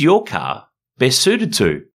what's your car best suited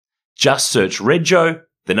to? Just search Rego,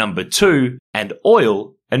 the number 2, and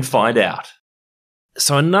oil and find out.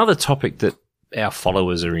 So another topic that our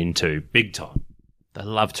followers are into big time, they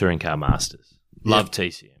love Touring Car Masters, love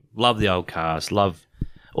TCM, love the old cars, love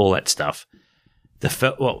all that stuff. The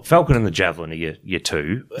Falcon and the Javelin are your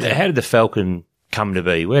two. Yeah. How did the Falcon come to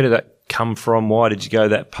be? Where did that come from? Why did you go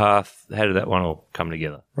that path? How did that one all come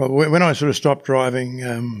together? Right, when I sort of stopped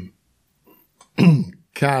driving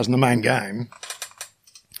cars in the main game,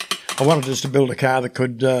 I wanted just to build a car that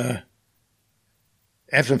could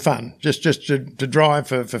have some fun, just to drive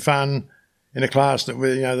for fun in a class that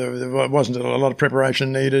there wasn't a lot of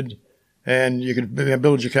preparation needed, and you could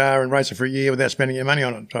build your car and race it for a year without spending your money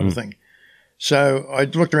on it, type of thing. So I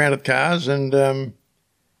looked around at cars, and I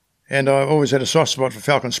always had a soft spot for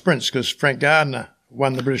Falcon Sprints because Frank Gardner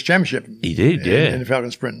won the British Championship. He did, in the Falcon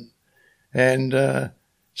Sprint, and at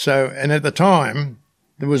the time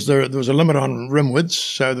there was a limit on rim widths,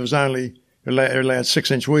 so there was only allowed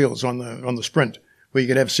 6-inch wheels on the Sprint, where you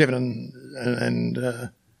could have 7 and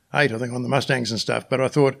 8, I think, on the Mustangs and stuff. But I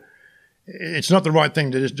thought it's not the right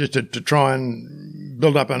thing to just to try and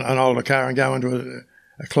build up an older car and go into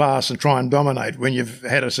a class and try and dominate when you've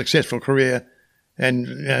had a successful career and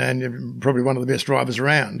you're probably one of the best drivers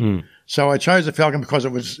around. So I chose the Falcon because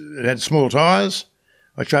it had small tyres.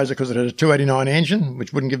 I chose it because it had a 289 engine,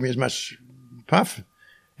 which wouldn't give me as much puff.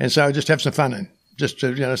 And so just have some fun in, just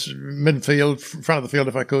to, midfield, front of the field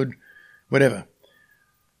if I could, whatever.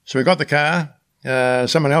 So we got the car.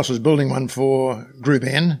 Someone else was building one for Group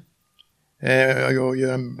N, or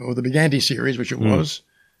the Briganti series, which it was.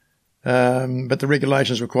 But the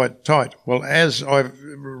regulations were quite tight. Well, as I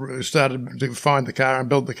started to find the car and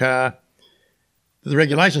build the car, the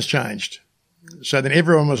regulations changed. So then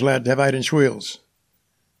everyone was allowed to have 8-inch wheels,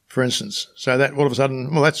 for instance. So that all of a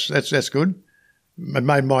sudden, well, that's good. It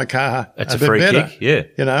made my car a bit free better, kick,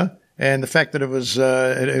 yeah. And the fact that it was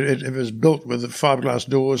it was built with the fiberglass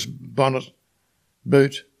doors, bonnet,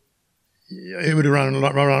 boot, it would run a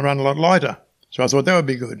lot lighter. So I thought that would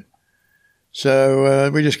be good.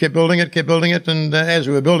 So we just kept building it, and as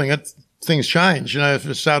we were building it, things changed. If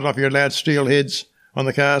it started off, you're allowed steel heads on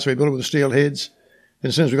the car, so we built it with the steel heads. And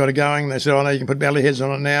as soon as we got it going, they said, "Oh no, you can put belly heads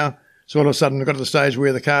on it now." So all of a sudden, we got to the stage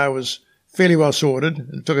where the car was fairly well sorted.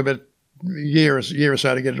 It took about a year or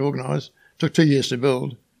so to get it organised. It took 2 years to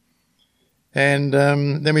build, and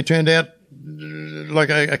then we turned out like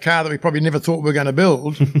a car that we probably never thought we were going to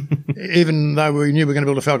build, even though we knew we were going to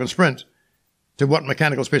build a Falcon Sprint. To what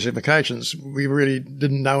mechanical specifications we really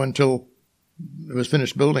didn't know until it was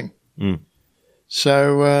finished building.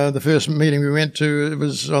 So the first meeting we went to,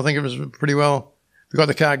 I think it was pretty well. We got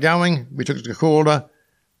the car going. We took it to Calder,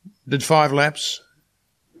 did 5 laps,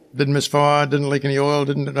 didn't miss fire, didn't leak any oil,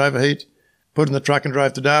 didn't overheat. Put it in the truck and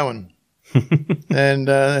drove to Darwin. and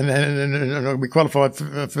we qualified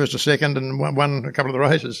for first or second and won a couple of the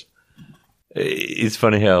races. It's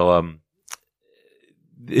funny how,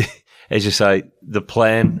 as you say, the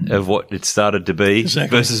plan of what it started to be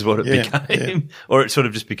versus what it became, or it sort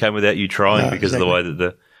of just became without you trying because of the way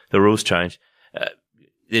that the rules changed.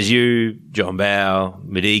 There's you, John Bowe,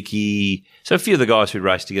 Mediki, so a few of the guys who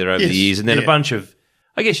raced together over the years, and then a bunch of,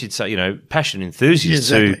 I guess you'd say, passion enthusiasts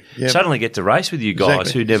who suddenly get to race with you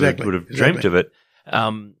guys who never would have dreamt of it.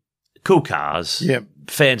 Cool cars.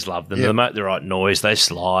 Fans love them. They make the right noise. They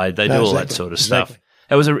slide. They do all that sort of stuff.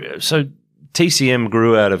 It was so TCM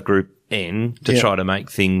grew out of Group N to try to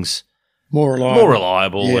make things more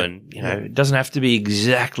reliable, and it doesn't have to be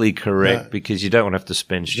exactly correct because you don't want to have to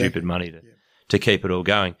spend stupid money to keep it all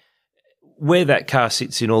going. Where that car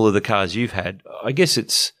sits in all of the cars you've had, I guess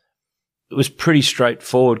it was pretty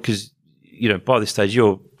straightforward because by this stage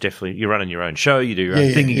you're running your own show, you do your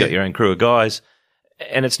own thing, you got your own crew of guys,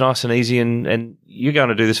 and it's nice and easy, and you're going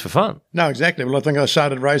to do this for fun. No, exactly. Well, I think I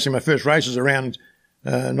started racing. My first races around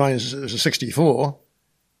 1964,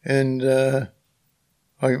 and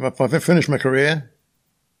I finished my career.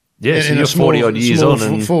 Yeah, so you're 40-odd years on.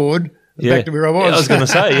 And forward, back to where I was. Yeah, I was going to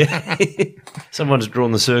say, someone's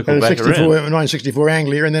drawn the circle back around. 1964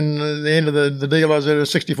 Anglia, and then at the end of the deal, I was at a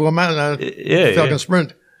 64 Falcon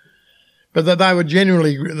Sprint. But they were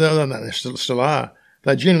generally, they still are,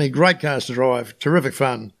 they're generally great cars to drive, terrific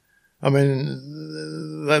fun. I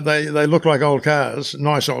mean, they look like old cars,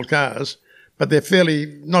 nice old cars, but they're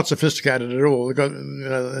fairly not sophisticated at all. They've got,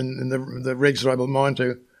 in the regs that I built mine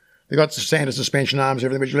to, they've got standard suspension arms,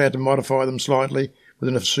 everything, but you're allowed to modify them slightly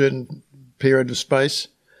within a certain period of space.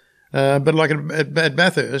 But like at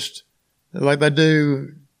Bathurst, like they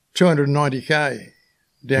do 290k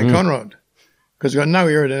down Conrod because you've got no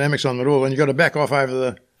aerodynamics on them at all, and you've got to back off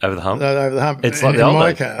over Over the hump? Over the hump. It's like the old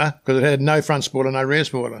my days. car, because it had no front spoiler, no rear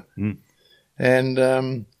spoiler.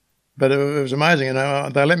 And but it was amazing. You know,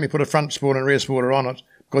 they let me put a front spoiler and rear spoiler on it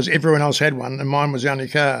because everyone else had one, and mine was the only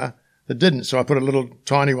car that didn't. So I put a little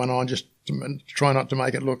tiny one on just to try not to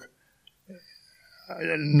make it look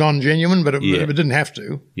non-genuine, but it didn't have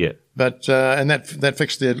to. Yeah. But and that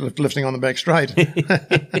fixed the lifting on the back straight.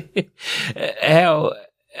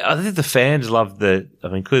 I think the fans love clearly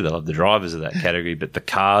they love the drivers of that category, but the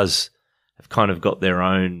cars have kind of got their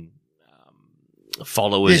own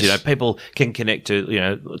followers. Yes. You know, people can connect to, you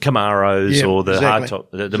know, Camaros or the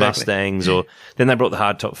hardtop, the Mustangs, or then they brought the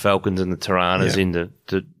hardtop Falcons and the Tiranas in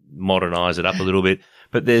to modernise it up a little bit.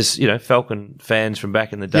 But there's, you know, Falcon fans from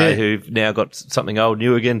back in the day who've now got something old,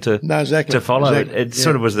 new again to follow. Exactly. It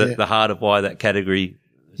sort of was the heart of why that category.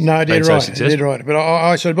 No, I did so right. I did right. But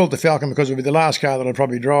I sort of built the Falcon because it would be the last car that I'd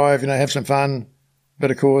probably drive, you know, have some fun.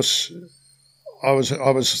 But of course, I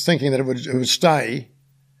was thinking that it would stay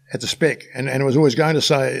at the spec, and it was always going to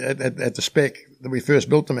say at the spec that we first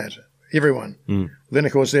built them at, everyone. Then,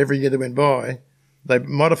 of course, every year that went by, they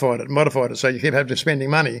modified it. So you kept having to spending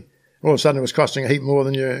money. All of a sudden, it was costing a heap more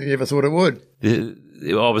than you ever thought it would.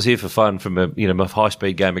 I was here for fun from a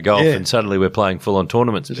high-speed game of golf, and suddenly we're playing full-on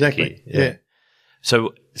tournaments. Exactly, yeah.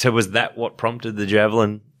 So was that what prompted the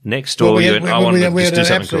Javelin next, or we had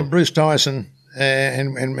absolute Bruce Tyson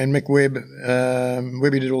and Mick Webb.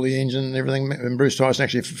 Webby did all the engine and everything, and Bruce Tyson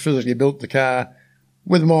actually physically built the car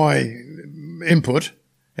with my input,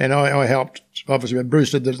 and I helped, obviously, but Bruce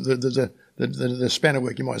did the spanner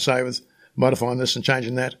work, you might say, with modifying this and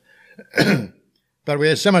changing that. But we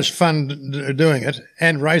had so much fun doing it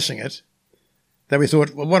and racing it that we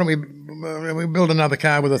thought, well, why don't we build another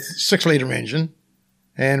car with a 6-litre engine,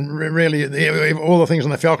 and really all the things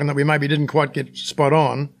on the Falcon that we maybe didn't quite get spot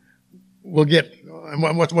on, we'll get. And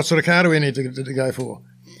what sort of car do we need to go for?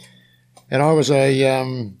 And I was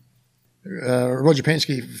a Roger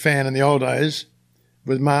Penske fan in the old days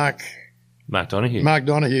with Mark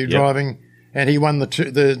Donohue driving, and he won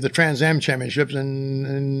the Trans Am Championships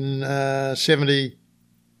in 70,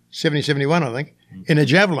 71, I think, in a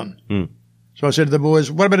Javelin. So I said to the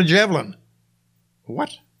boys, what about a Javelin?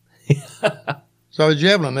 What? So a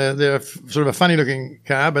Javelin, they're sort of a funny-looking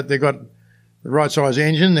car, but they've got the right size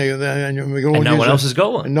engine. And no one else has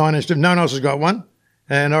got one. No one else has got one,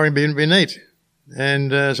 and I reckon it'd be neat.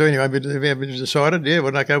 And so anyway, we decided,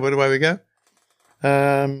 okay, away we go.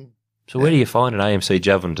 So where do you find an AMC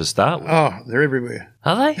Javelin to start with? Oh, they're everywhere.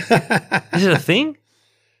 Are they? Is it a thing?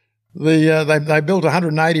 They built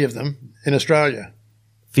 180 of them in Australia.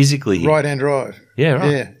 Physically? Right-hand drive. Yeah,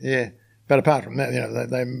 right. Yeah. But apart from that,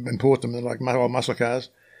 they import them. They're like old muscle cars.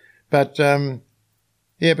 But,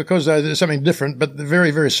 because there's something different, but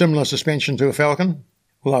very, very similar suspension to a Falcon.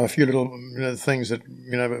 We'll have a few little things that,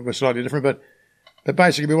 were slightly different. But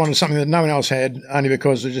basically we wanted something that no one else had, only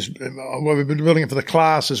because we've been building it for the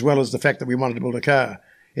class as well as the fact that we wanted to build a car.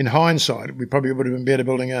 In hindsight, we probably would have been better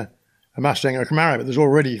building a Mustang or a Camaro, but there's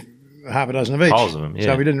already half a dozen of each. Piles of them, yeah.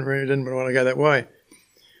 So we didn't want to go that way.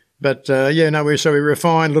 But, we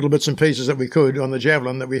refined little bits and pieces that we could on the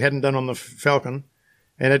Javelin that we hadn't done on the Falcon,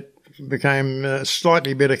 and it became a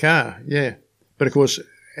slightly better car, yeah. But, of course,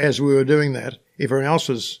 as we were doing that, everyone else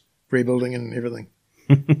was rebuilding and everything.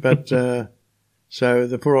 But so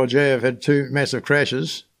the poor old Jav had 2 massive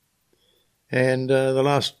crashes, and the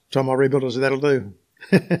last time I rebuilt it, I said, that'll do.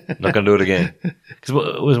 Not going to do it again. Because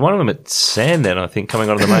it was one of them at Sandown, I think, coming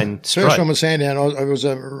onto the main straight. First one was Sandown. I was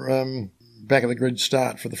back of the grid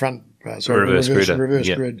start for the front part. So reverse grid.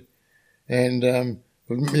 And,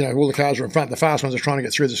 all the cars were in front. The fast ones are trying to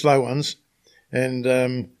get through the slow ones. And,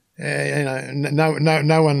 no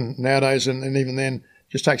one nowadays, and even then,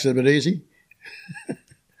 just takes it a bit easy.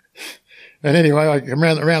 And anyway, I come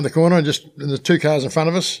around the corner and there's 2 cars in front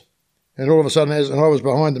of us. And all of a sudden, and I was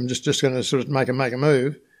behind them, just going to sort of make a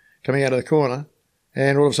move, coming out of the corner.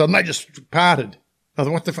 And all of a sudden, they just parted. I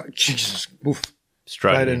thought, what the fuck? Jesus. Woof.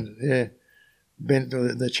 Straight in. Yeah. Bent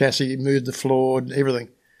the chassis, moved the floor, everything.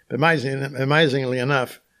 But amazingly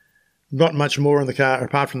enough, not much more in the car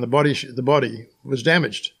apart from the body. The body was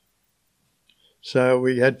damaged, so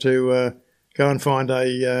we had to go and find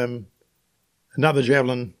another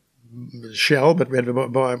Javelin shell. But we had to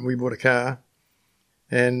we bought a car,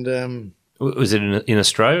 and was it in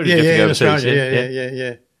Australia? Or did you have to go in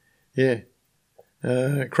overseas?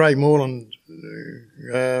 Yeah. Craig Moreland.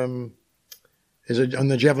 Is on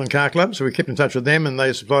the Javelin Car Club, so we kept in touch with them, and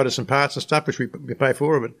they supplied us some parts and stuff, which we pay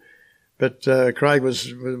for. But Craig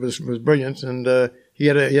was brilliant, and he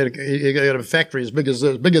had a factory bigger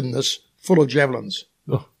than this, full of Javelins,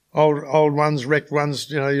 old ones, wrecked ones,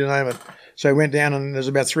 you name it. So we went down and there's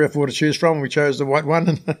about 3 or 4 to choose from. We chose the white one,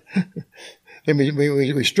 and then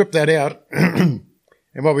we stripped that out. And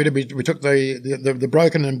what we did, we took the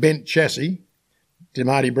broken and bent chassis to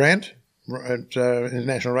Marty Brandt at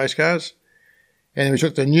International Race Cars, and then we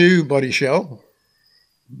took the new body shell,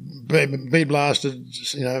 bead blasted,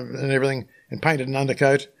 and everything, and painted an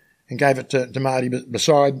undercoat and gave it to Marty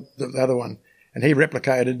beside the other one. And he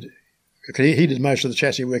replicated, because he did most of the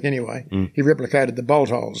chassis work anyway. He replicated the bolt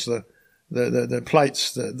holes, the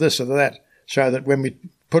plates, this or that, so that when we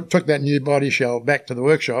took that new body shell back to the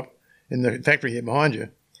workshop in the factory here behind you,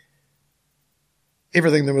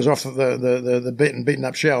 everything that was off the beaten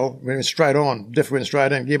up shell went straight on. Diff went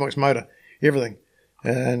straight in, gearbox, motor, everything.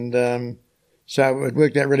 And so it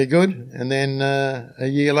worked out really good. And then a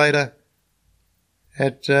year later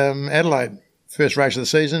at Adelaide, first race of the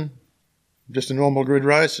season, just a normal grid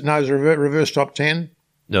race. No, it was a reverse top 10.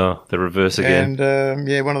 No, the reverse again.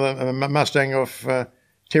 And, one of the Mustang of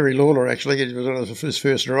Terry Lawler, actually, it was one of his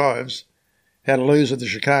first drives, had to lose at the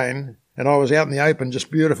chicane. And I was out in the open, just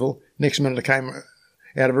beautiful. Next minute it came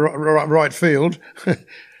out of right field,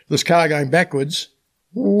 this car going backwards,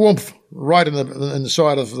 whoomp, right in the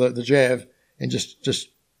side of the Jav, and just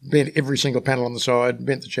bent every single panel on the side,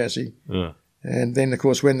 bent the chassis. Yeah. And then, of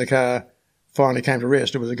course, when the car finally came to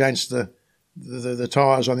rest, it was against the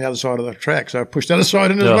tyres on the other side of the track, so I pushed the other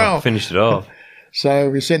side in as well. Finished it off. So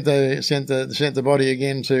we sent the body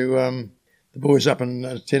again to the boys up in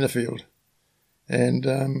Tenterfield,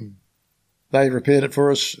 and they repaired it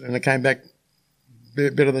for us, and it came back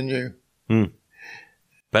better than new.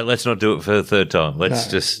 But let's not do it for the third time.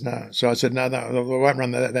 No. So I said, no, we won't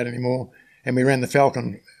run that anymore. And we ran the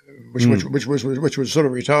Falcon, which was sort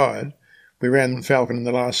of retired. We ran Falcon in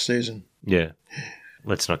the last season. Yeah.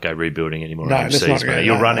 Let's not go rebuilding anymore.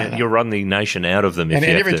 You'll run the nation out of them. And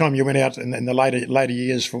every time you went out in the later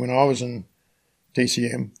years, for when I was in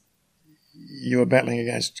TCM, you were battling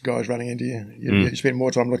against guys running into you. You spent more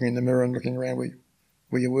time looking in the mirror and looking around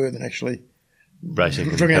where you were than actually racing,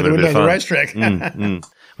 looking out the window of the racetrack.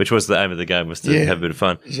 Which was the aim of the game, was to have a bit of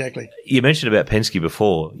fun. Exactly. You mentioned about Penske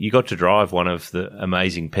before. You got to drive one of the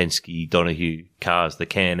amazing Penske Donahue cars, the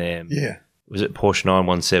Can-Am. Yeah. Was it Porsche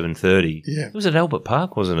 91730? Yeah. It was at Albert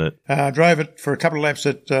Park, wasn't it? I drove it for a couple of laps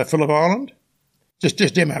at Phillip Island. Just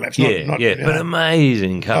demo laps. But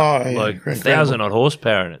amazing car. 1,000-odd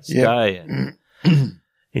horsepower in its day.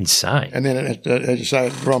 Insane. And then, as you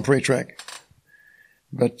say, Grand Prix track.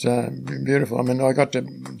 But beautiful. I mean, I got to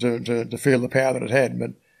feel the power that it had,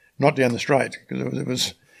 but not down the straight, because it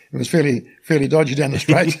was fairly dodgy down the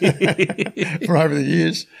straight for over the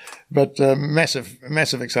years. But massive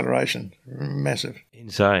acceleration, massive.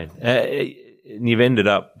 Insane. And you've ended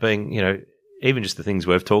up being, even just the things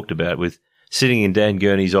we've talked about with sitting in Dan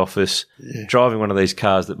Gurney's office, driving one of these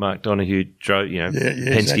cars that Mark Donohue drove,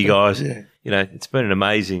 Penske exactly. guys. Yeah. It's been an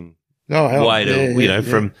amazing way to,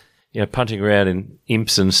 from punting around in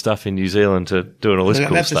imps and stuff in New Zealand to doing all this cool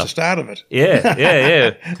stuff. That's just the start of it.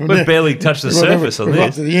 Yeah. We've barely touched the surface on this. We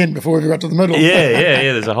got to the end before we got to the middle.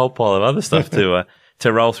 Yeah. There's a whole pile of other stuff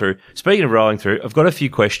to roll through. Speaking of rolling through, I've got a few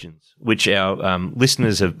questions which our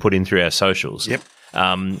listeners have put in through our socials. Yep.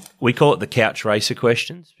 We call it the couch racer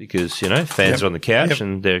questions because, fans are on the couch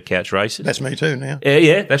and they're couch racers. That's me too now.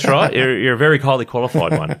 Yeah, that's right. You're a very highly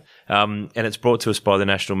qualified one. And it's brought to us by the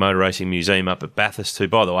National Motor Racing Museum up at Bathurst, who,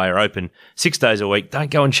 by the way, are open 6 days a week. Don't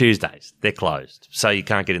go on Tuesdays. They're closed. So you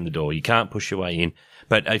can't get in the door. You can't push your way in.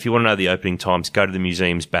 But if you want to know the opening times, go to the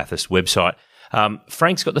museum's Bathurst website.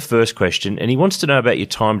 Frank's got the first question, and he wants to know about your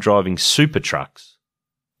time driving super trucks.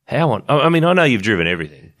 I know you've driven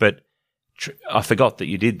everything, but I forgot that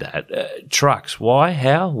you did that. Trucks, why,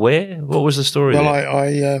 how, where? What was the story there?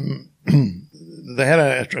 Well, they had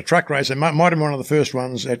a truck race. It might have been one of the first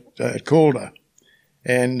ones at Calder,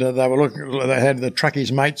 and they had the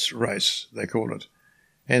Truckies Mates race, they called it.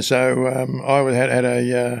 And so I had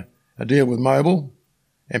a deal with Mobil,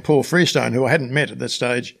 and Paul Freestone, who I hadn't met at that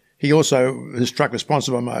stage. His truck was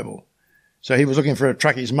sponsored by Mobil. So he was looking for a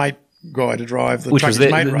Truckies Mate guy to drive the Truckies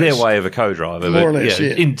Mate race. Which was their way of a co-driver. More or less,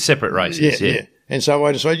 in separate races, yeah. And so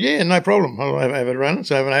I decided, no problem, I'll have it run.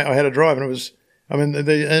 So I had a drive, and it was,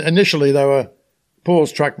 initially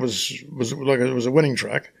Paul's truck was like it was a winning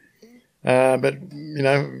truck, but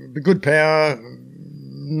good power,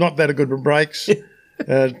 not that good with brakes,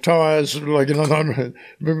 tyres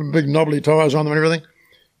big knobbly tyres on them and everything,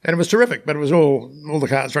 and it was terrific. But it was all the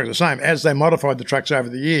trucks the same. As they modified the trucks over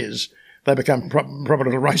the years, they become proper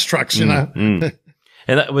little race trucks, And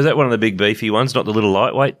was that one of the big beefy ones, not the little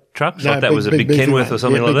lightweight trucks? No, that was a big Kenworth or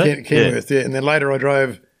something like that? Kenworth, yeah. And then later I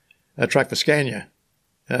drove a truck for Scania.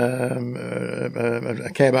 a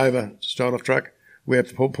cab over style of truck, where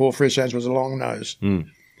Paul Frieshands was a long nose.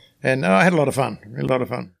 And I had a lot of fun.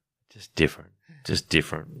 Just different.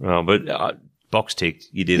 Well, but box ticked.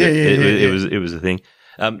 You did it. It was a thing.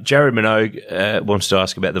 Jared Minogue wants to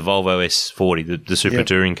ask about the Volvo S40, the super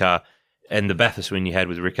touring car, and the Bathurst win you had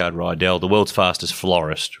with Rickard Rydell, the world's fastest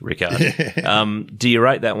florist, Rickard. Do you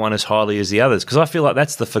rate that one as highly as the others? Because I feel like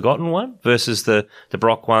that's the forgotten one versus the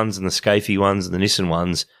Brock ones and the Scafie ones and the Nissan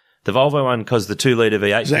ones. The Volvo one, because the 2-litre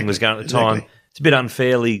V8 thing was going at the time, it's a bit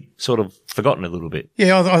unfairly sort of forgotten a little bit.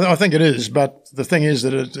 Yeah, I think it is. But the thing is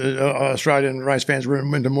that Australian race fans were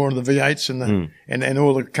into more of the V8s and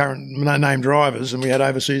all the current named drivers, and we had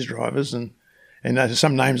overseas drivers, and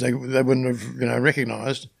some names they wouldn't have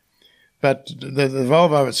recognised. But the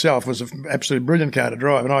Volvo itself was an absolutely brilliant car to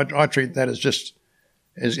drive, and I treat that as just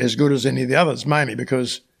as good as any of the others, mainly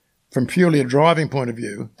because from purely a driving point of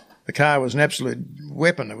view, the car was an absolute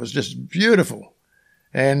weapon. It was just beautiful.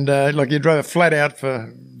 And you drove it flat out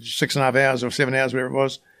for 6.5 hours or 7 hours, whatever it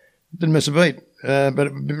was. Didn't miss a beat. But a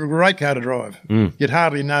great car to drive. You'd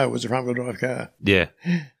hardly know it was a front-wheel drive car. Yeah.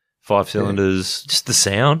 5 cylinders, just the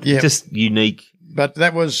sound, just unique. But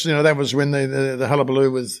that was when the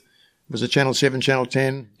hullabaloo was a Channel 7, Channel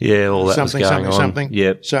 10. Yeah, all that was going on. Something.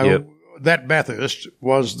 Yep. So that Bathurst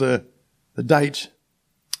was the date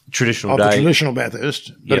traditional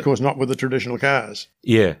Bathurst, but of course not with the traditional cars.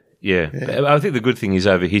 Yeah. I think the good thing is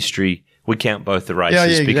over history, we count both the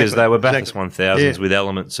races because they were Bathurst 1000s with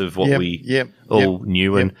elements of what we all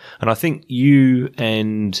knew. And I think you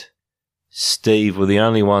and Steve were the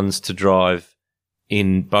only ones to drive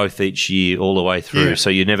in both each year all the way through. Yeah. So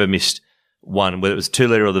you never missed one, whether it was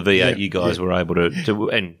 2-litre or the V8, you guys were able to,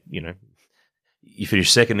 and you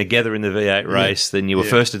finished second together in the V8 race, then you were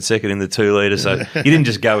first and second in the 2-litre. So you didn't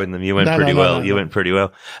just go in them, you went pretty well. You went pretty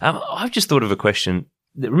well. I've just thought of a question.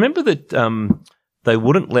 Remember that they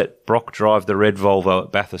wouldn't let Brock drive the red Volvo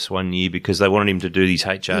at Bathurst one year because they wanted him to do his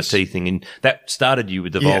HRT thing, and that started you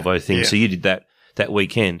with the Volvo thing, so you did that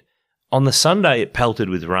weekend. On the Sunday, it pelted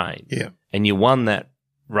with rain, and you won that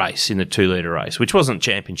race in the 2-litre race, which wasn't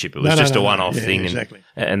championship, it was just a one-off thing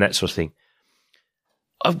and that sort of thing.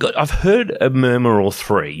 I've heard a murmur or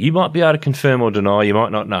three. You might be able to confirm or deny, you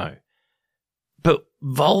might not know. But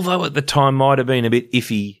Volvo at the time might have been a bit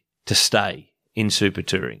iffy to stay in super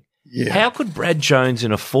touring. Yeah. How could Brad Jones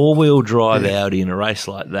in a 4-wheel drive Audi in a race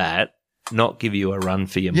like that not give you a run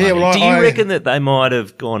for your money? Do you reckon that they might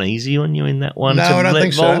have gone easy on you in that one to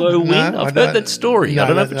let Volvo win? I've heard that story. I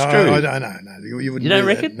don't know if it's true. No. You don't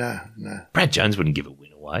reckon? No. Brad Jones wouldn't give a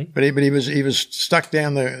win away. But he was stuck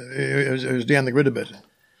down it was down the grid a bit.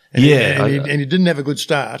 And he didn't have a good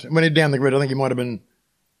start. When he down the grid, I think he might have been.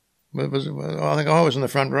 I think I was in the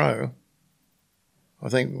front row. I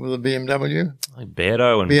think with the BMW.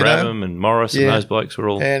 Beardo and Brabham and Morris and those blokes were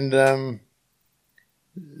all. And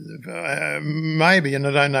maybe, and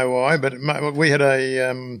I don't know why, but we had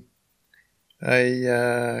a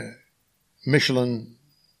Michelin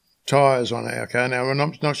tyres on our car. Now, I'm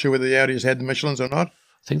not sure whether the Audis had the Michelins or not.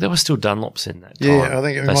 I think there were still Dunlops in that time. Yeah, I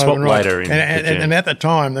think it they might have been right. Later and at the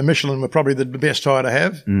time, the Michelin were probably the best tyre to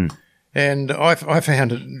have. And I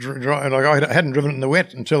found it, I hadn't driven it in the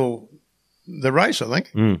wet until the race, I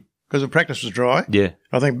think, because the practice was dry. Yeah.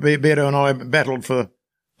 I think Beardo and I battled for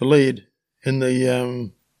the lead in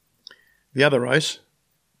the other race.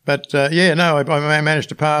 But, I managed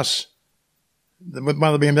to pass one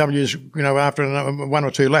of the BMWs, after one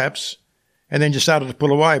or two laps, and then just started to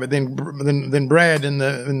pull away. But then Brad in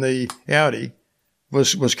the Audi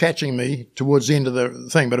was catching me towards the end of the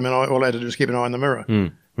thing. But, all I had to do was keep an eye in the mirror.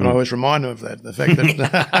 And I always remind him of that, the fact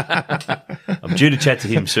that... I'm due to chat to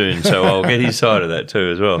him soon, so I'll get his side of that too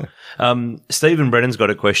as well. Stephen Brennan's got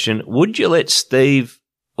a question. Would you let Steve,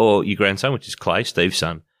 or your grandson, which is Clay, Steve's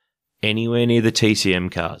son, anywhere near the TCM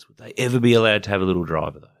cars? Would they ever be allowed to have a little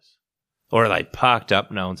drive of those? Or are they parked up,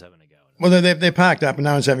 no one's having a go? Well, they're parked up and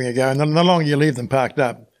no one's having a go. And the longer you leave them parked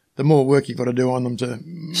up, the more work you've got to do on them to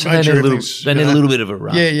make sure they need a little bit of a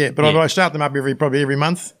run. Yeah. But I start them up probably every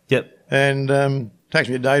month. Yep. And... takes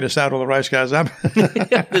me a day to start all the race cars up.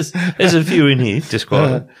 There's a few in here, just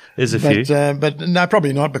quietly. There's a few. But no,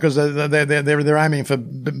 probably not, because they're aiming for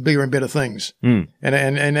bigger and better things. And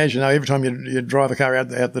as you know, every time you drive a car out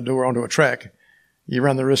the door onto a track, you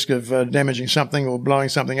run the risk of damaging something or blowing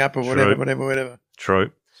something up or whatever.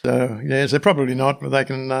 True. So probably not, but they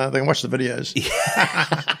can watch the videos.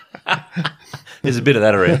 There's a bit of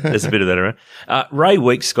that around. Ray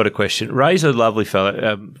Weeks got a question. Ray's a lovely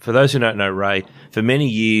fellow. For those who don't know Ray, for many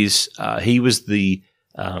years he was the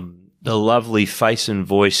lovely face and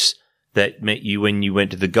voice that met you when you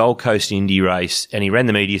went to the Gold Coast Indy race, and he ran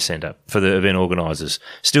the media centre for the event organisers.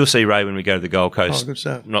 Still see Ray when we go to the Gold Coast. Oh, good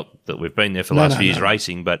stuff. Not that we've been there for the last few years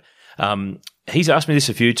racing, but he's asked me this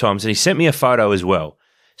a few times, and he sent me a photo as well.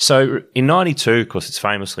 So in 92, of course, it's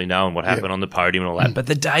famously known what happened on the podium and all that. But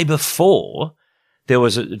the day before, there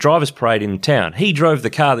was a driver's parade in town. He drove the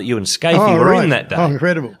car that you and Scafey were in that day. Oh,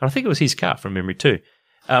 incredible. And I think it was his car from memory too.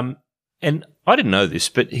 And I didn't know this,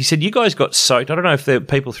 but he said you guys got soaked. I don't know if the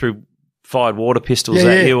people threw fired water pistols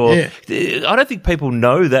at you or I don't think people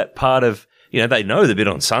know that part of, they know the bit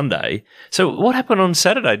on Sunday. So what happened on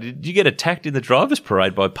Saturday? Did you get attacked in the driver's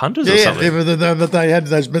parade by punters or something? Yeah, but they had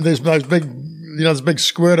those big, those big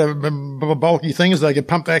squirter, bulky things. They get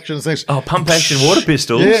pump action things. Oh, pump action water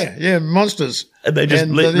pistols. Yeah, monsters. And they just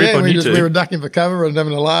rip on you two. We were ducking for cover and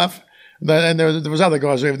having a laugh. And there was other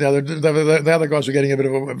guys. The other guys were getting a bit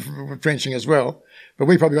of a drenching as well. But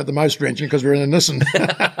we probably got the most drenching because we were in a Nissan.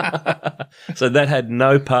 So that had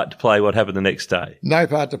no part to play what happened the next day? No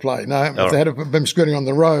part to play, no. If they had been skirting on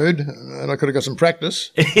the road, and I could have got some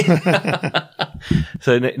practice.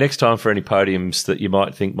 So next time for any podiums that you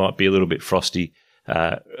might think might be a little bit frosty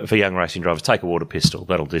for young racing drivers, take a water pistol.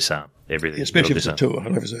 That'll disarm everything. Yeah, especially if it's a tour,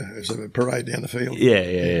 if it's a parade down the field.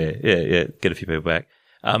 Yeah. Get a few people back.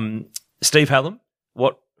 Steve Hallam,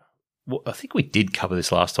 what I think we did cover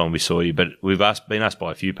this last time we saw you, but we've been asked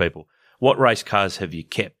by a few people, what race cars have you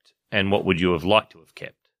kept and what would you have liked to have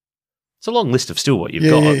kept? It's a long list of still what you've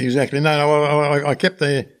got. Yeah, exactly. No, I kept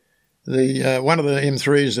the one of the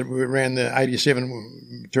M3s that we ran the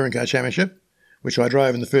 87 Touring Car Championship, which I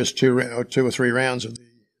drove in the first two or three rounds of the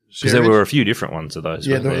series. Because there were a few different ones of those.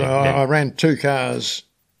 Yeah, I ran two cars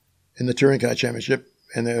in the Touring Car Championship,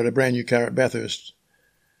 and they had a brand new car at Bathurst.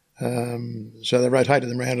 So they rotated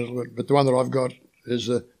them around a little bit. But the one that I've got is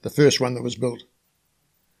the first one that was built.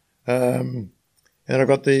 And I've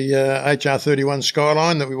got the HR31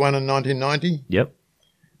 Skyline that we won in 1990. Yep.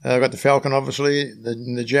 I've got the Falcon, obviously,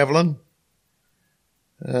 the Javelin.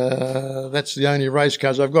 That's the only race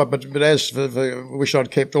cars I've got. But as for I wish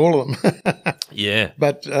I'd kept all of them. Yeah.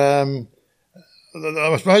 But I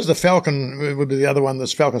suppose the Falcon would be the other one,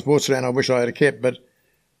 this Falcon Sports Sedan I wish I had kept. But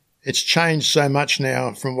it's changed so much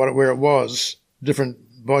now from where it was, different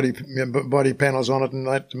body panels on it and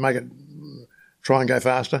that to make it try and go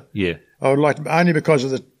faster. Yeah. I would like to, only because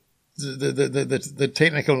of the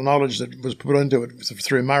technical knowledge that was put into it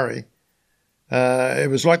through Murray.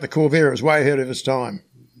 It was like the Corvair, it was way ahead of its time.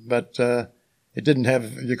 But it didn't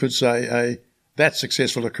have, you could say, that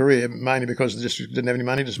successful a career, mainly because they just didn't have any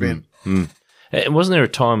money to spend. And wasn't there a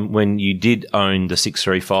time when you did own the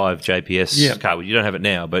 635 JPS car? Well, you don't have it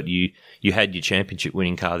now, but you had your championship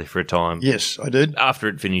winning car there for a time. Yes, I did. After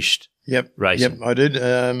it finished Yep, racing. I did.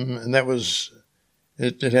 And that was,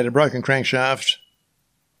 it had a broken crankshaft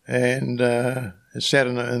and it sat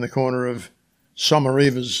in the corner of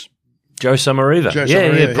Somariva's. Joe Somariva.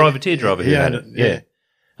 Yeah, privateer driver who had it. Yeah.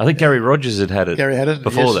 I think Gary Rogers had it. Gary had it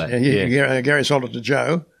before that. Gary sold it to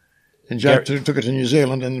Joe. And Joe took it to New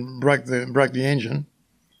Zealand and broke the engine,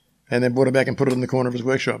 and then brought it back and put it in the corner of his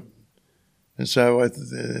workshop. And so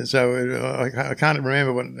I can't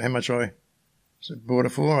remember how much I bought it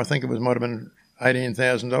for. I think it might have been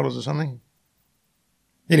 $18,000 or something.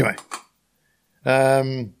 Anyway,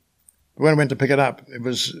 when I went to pick it up, it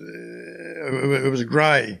was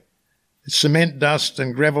grey, cement dust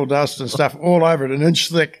and gravel dust and stuff all over it, an inch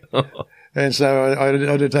thick. And so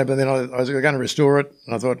I did tape, and then I was going to restore it,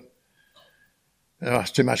 and I thought, oh,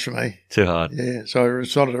 it's too much for me. Too hard. Yeah, so I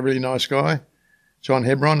sold it to a really nice guy, John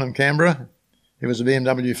Hebron in Canberra. He was a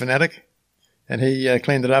BMW fanatic, and he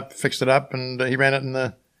cleaned it up, fixed it up, and he ran it in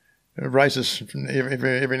the races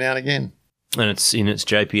every now and again. And it's in its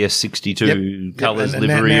JPS 62 colours, and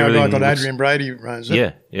livery, now everything. A guy called Adrian Brady runs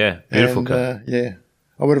it. Yeah, beautiful car.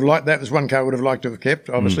 I would have liked that. Was one car I would have liked to have kept,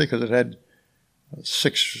 obviously, because it had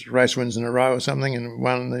 6 race wins in a row or something, and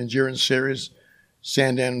won the Endurance Series,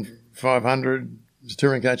 Sandown 500, the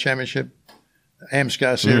Touring Car Championship,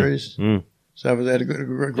 Amscar Series. So it had a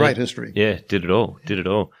great history. Yeah, did it all.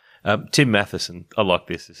 Tim Matheson, I like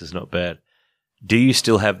this. This is not bad. Do you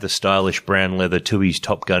still have the stylish brown leather Tui's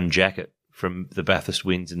Top Gun jacket from the Bathurst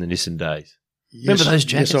wins in the Nissan days? Yes, remember those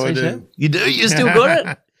jackets? Yes, I do. You do? You still got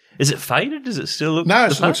it? Is it faded? Does it still look? No,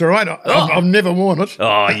 it looks all right. I've never worn it.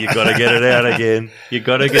 Oh, you've got to get it out again. You've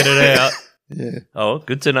got to get it out. Yeah. Oh,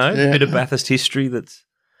 good to know. A bit of Bathurst history that's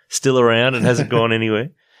still around and hasn't gone anywhere.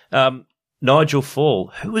 Nigel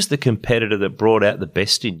Fall, who was the competitor that brought out the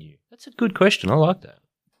best in you? That's a good question. I like that.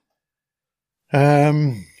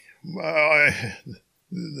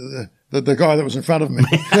 The guy that was in front of me.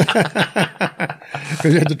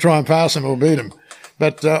 Because you had to try and pass him or beat him.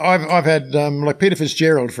 But I've had like Peter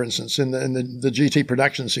Fitzgerald, for instance, in the GT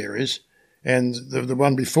production series, and the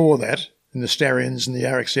one before that in the Starions and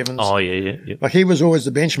the RX-7s. Oh yeah. Like he was always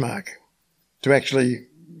the benchmark to actually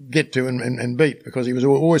get to and beat, because he was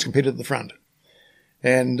always competed at the front.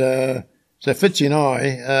 And so Fitzy and I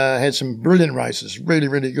had some brilliant races, really,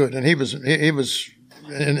 really good. And he was in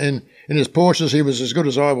his Porsches, he was as good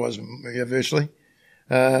as I was, virtually.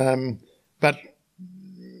 But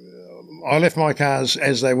I left my cars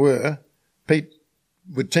as they were. Pete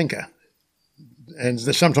would tinker, and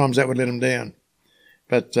sometimes that would let him down.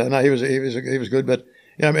 But no, he was good. But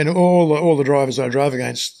I mean, all the drivers I drove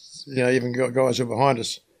against, even guys who were behind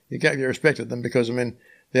us, you respected them, because I mean,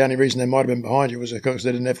 the only reason they might have been behind you was because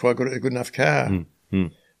they didn't have quite a good enough car.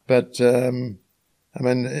 But I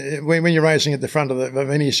mean, when you're racing at the front of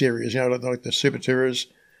any series, like the Super Tourers,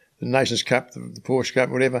 the Nations Cup, the Porsche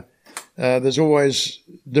Cup, whatever, there's always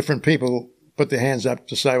different people put their hands up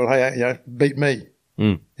to say, well, hey, beat me.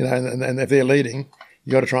 And if they're leading,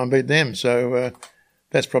 you got to try and beat them. So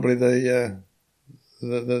that's probably the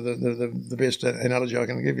best analogy I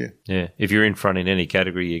can give you. Yeah, if you're in front in any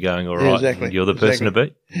category, you're going all right. Yeah, exactly. You're the person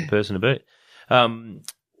to beat.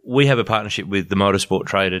 We have a partnership with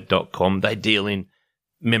themotorsporttrader.com. They deal in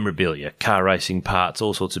memorabilia, car racing parts,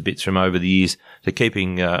 all sorts of bits from over the years. They're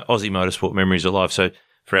keeping Aussie motorsport memories alive. So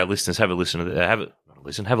for our listeners, have a look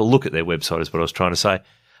at their website is what I was trying to say.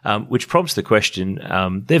 Which prompts the question,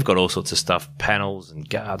 they've got all sorts of stuff, panels and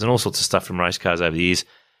guards and all sorts of stuff from race cars over the years.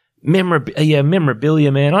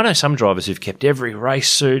 Memorabilia, man. I know some drivers who've kept every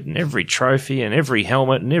race suit and every trophy and every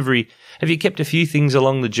helmet and every. Have you kept a few things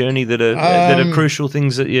along the journey that are crucial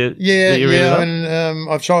things that you? Yeah. I mean,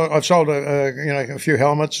 I've sold a few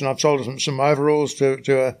helmets, and I've sold some overalls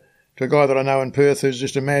to a guy that I know in Perth who's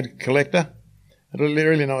just a mad collector, a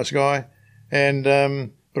really nice guy, and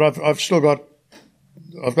but I've still got.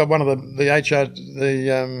 I've got one of the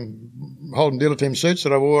Holden Dealer Team suits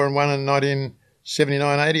that I wore and won in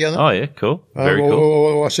 1979, 80, I think. Oh, yeah, cool. Very cool.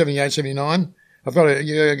 Or 78, 79. I've got to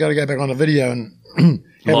go back on the video and line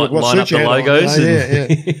up the logos.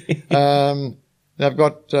 I've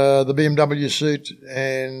got the BMW suit,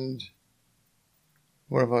 and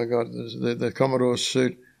what have I got? The Commodore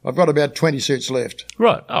suit. I've got about 20 suits left.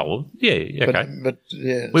 Right. Oh, well, yeah, okay. But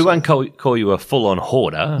yeah. We won't call you a full-on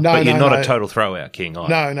hoarder, but you're not a total throw-out king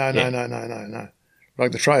either. No.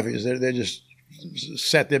 Like the trophies, they're just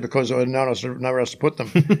sat there because I had nowhere else to put them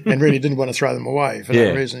and really didn't want to throw them away for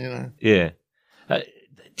that reason, Yeah.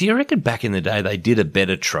 Do you reckon back in the day they did a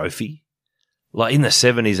better trophy? Like in the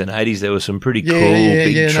 70s and 80s, there were some pretty cool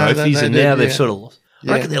big trophies, and now they've sort of lost.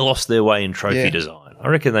 I reckon they lost their way in trophy design. I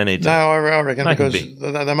reckon they need to. No, I reckon because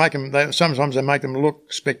they make them. Sometimes they make them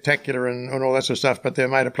look spectacular and all that sort of stuff, but they're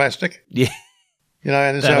made of plastic. Yeah,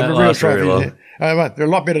 and it's a real trophy. They're a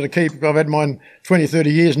lot better to keep. I've had mine 20, 30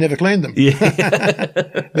 years, never cleaned them. Yeah,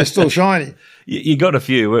 they're still shiny. You got a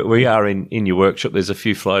few. We are in your workshop. There's a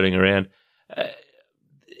few floating around.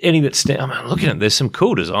 Any that I'm looking at. There's some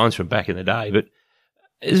cool designs from back in the day, but.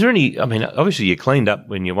 Is there any? I mean, obviously you cleaned up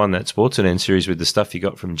when you won that Sports and End series with the stuff you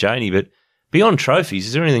got from Janie, but beyond trophies,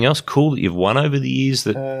 is there anything else cool that you've won over the years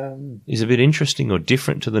that is a bit interesting or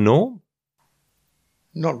different to the norm?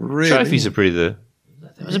 Not really. Trophies are there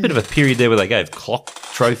was a bit of a period there where they gave clock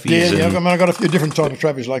trophies. Yeah, I got a few different types of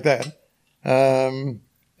trophies like that. And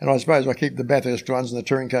I suppose I keep the Bathurst ones and the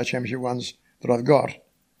Touring Car Championship ones that I've got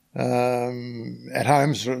at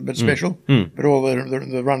home, so a bit special. But all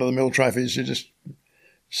the run-of-the-mill trophies, you just...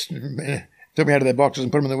 took me out of their boxes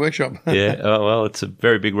and put them in the workshop. Yeah, well, it's a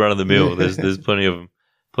very big run of the mill. There's plenty of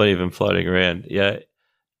them floating around. Yeah,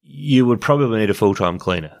 you would probably need a full-time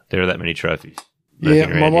cleaner. There are that many trophies. Yeah,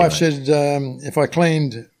 my wife said if I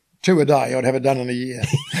cleaned 2 a day, I'd have it done in a year.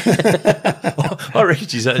 I reckon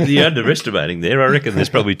you're underestimating there. I reckon there's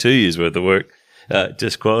probably 2 years worth of work,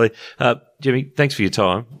 just quietly. Jimmy, thanks for your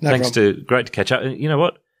time. Great to catch up. And you know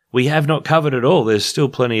what? We have not covered it all. There's still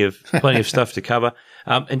plenty of stuff to cover.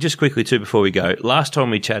 And just quickly too, before we go, last time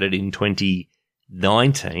we chatted in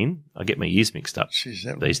 2019, I get my years mixed up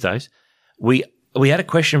these days. We had a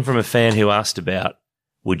question from a fan who asked about,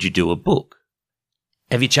 would you do a book?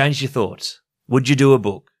 Have you changed your thoughts? Would you do a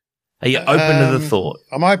book? Are you open to the thought?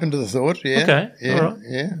 I'm open to the thought. Yeah. Okay. Yeah. All right.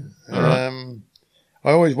 Yeah. All right.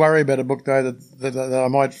 I always worry about a book though that I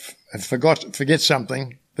might forget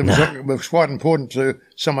something that was quite important to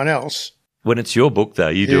someone else. When it's your book, though,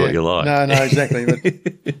 you do what you like. No, exactly. But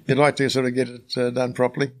you'd like to sort of get it done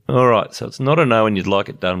properly. All right. So it's not a no, and you'd like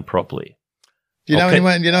it done properly. Do you know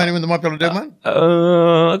anyone? Do you know anyone that might be able to do one?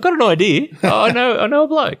 I've got an idea. I know a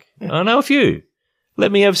bloke. I know a few.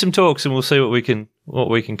 Let me have some talks, and we'll see what we can what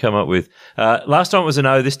we can come up with. Last time it was a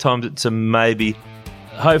no. This time it's a maybe.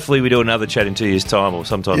 Hopefully we do another chat in 2 years' time or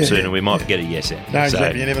sometime soon, and we might get a yes out. No,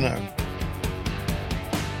 exactly. You never know.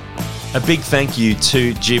 A big thank you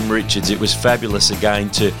to Jim Richards. It was fabulous again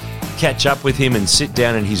to catch up with him and sit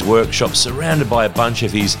down in his workshop surrounded by a bunch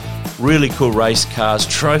of his really cool race cars,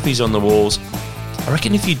 trophies on the walls. I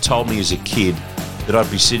reckon if you'd told me as a kid that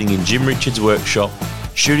I'd be sitting in Jim Richards' workshop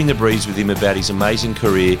shooting the breeze with him about his amazing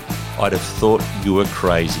career, I'd have thought you were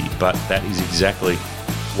crazy. But that is exactly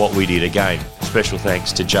what we did. Again, special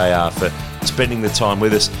thanks to JR for spending the time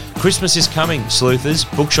with us. Christmas is coming, sleuthers.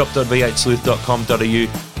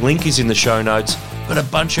 bookshop.v8sleuth.com.au. Link is in the show notes. Got a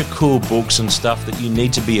bunch of cool books and stuff that you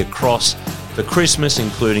need to be across for Christmas,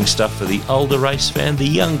 including stuff for the older race fan, the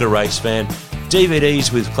younger race fan,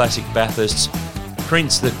 DVDs with classic Bathursts,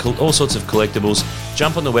 prints, all sorts of collectibles.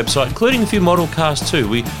 Jump on the website, including a few model cars too.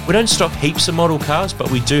 We don't stock heaps of model cars, but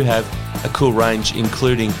we do have a cool range,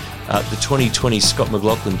 including the 2020 Scott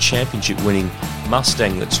McLaughlin Championship winning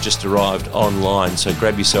Mustang that's just arrived online. So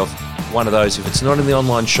grab yourself one of those. If it's not in the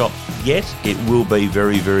online shop yet, it will be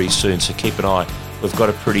very, very soon. So keep an eye. We've got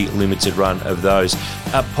a pretty limited run of those.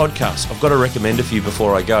 Podcasts, I've got to recommend a few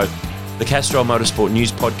before I go. The Castrol Motorsport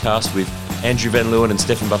News Podcast with Andrew Van Leeuwen and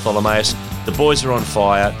Stefan Bartholomaeus. The boys are on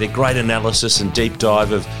fire. They're great analysis and deep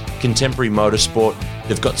dive of contemporary motorsport.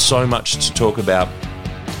 They've got so much to talk about.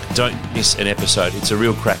 Don't miss an episode. It's a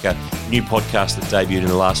real cracker. New podcast that debuted in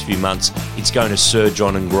the last few months. It's going to surge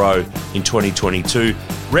on and grow in 2022.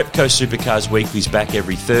 Repco Supercars Weekly is back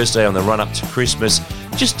every Thursday on the run-up to Christmas,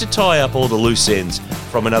 just to tie up all the loose ends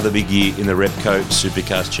from another big year in the Repco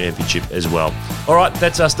Supercars Championship as well. All right,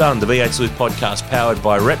 that's us done. The V8 Sleuth podcast powered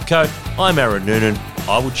by Repco. I'm Aaron Noonan.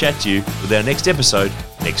 I will chat to you with our next episode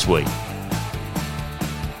next week.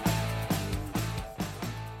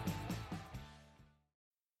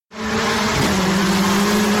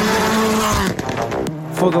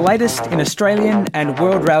 For the latest in Australian and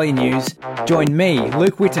World Rally news, join me,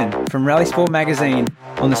 Luke Whitten, from Rally Sport Magazine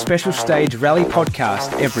on the Special Stage Rally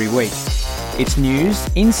podcast every week. It's news,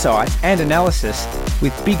 insight and analysis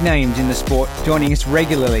with big names in the sport joining us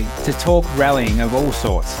regularly to talk rallying of all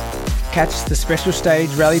sorts. Catch the Special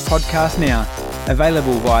Stage Rally podcast now,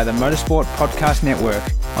 available via the Motorsport Podcast Network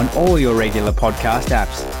on all your regular podcast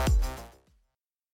apps.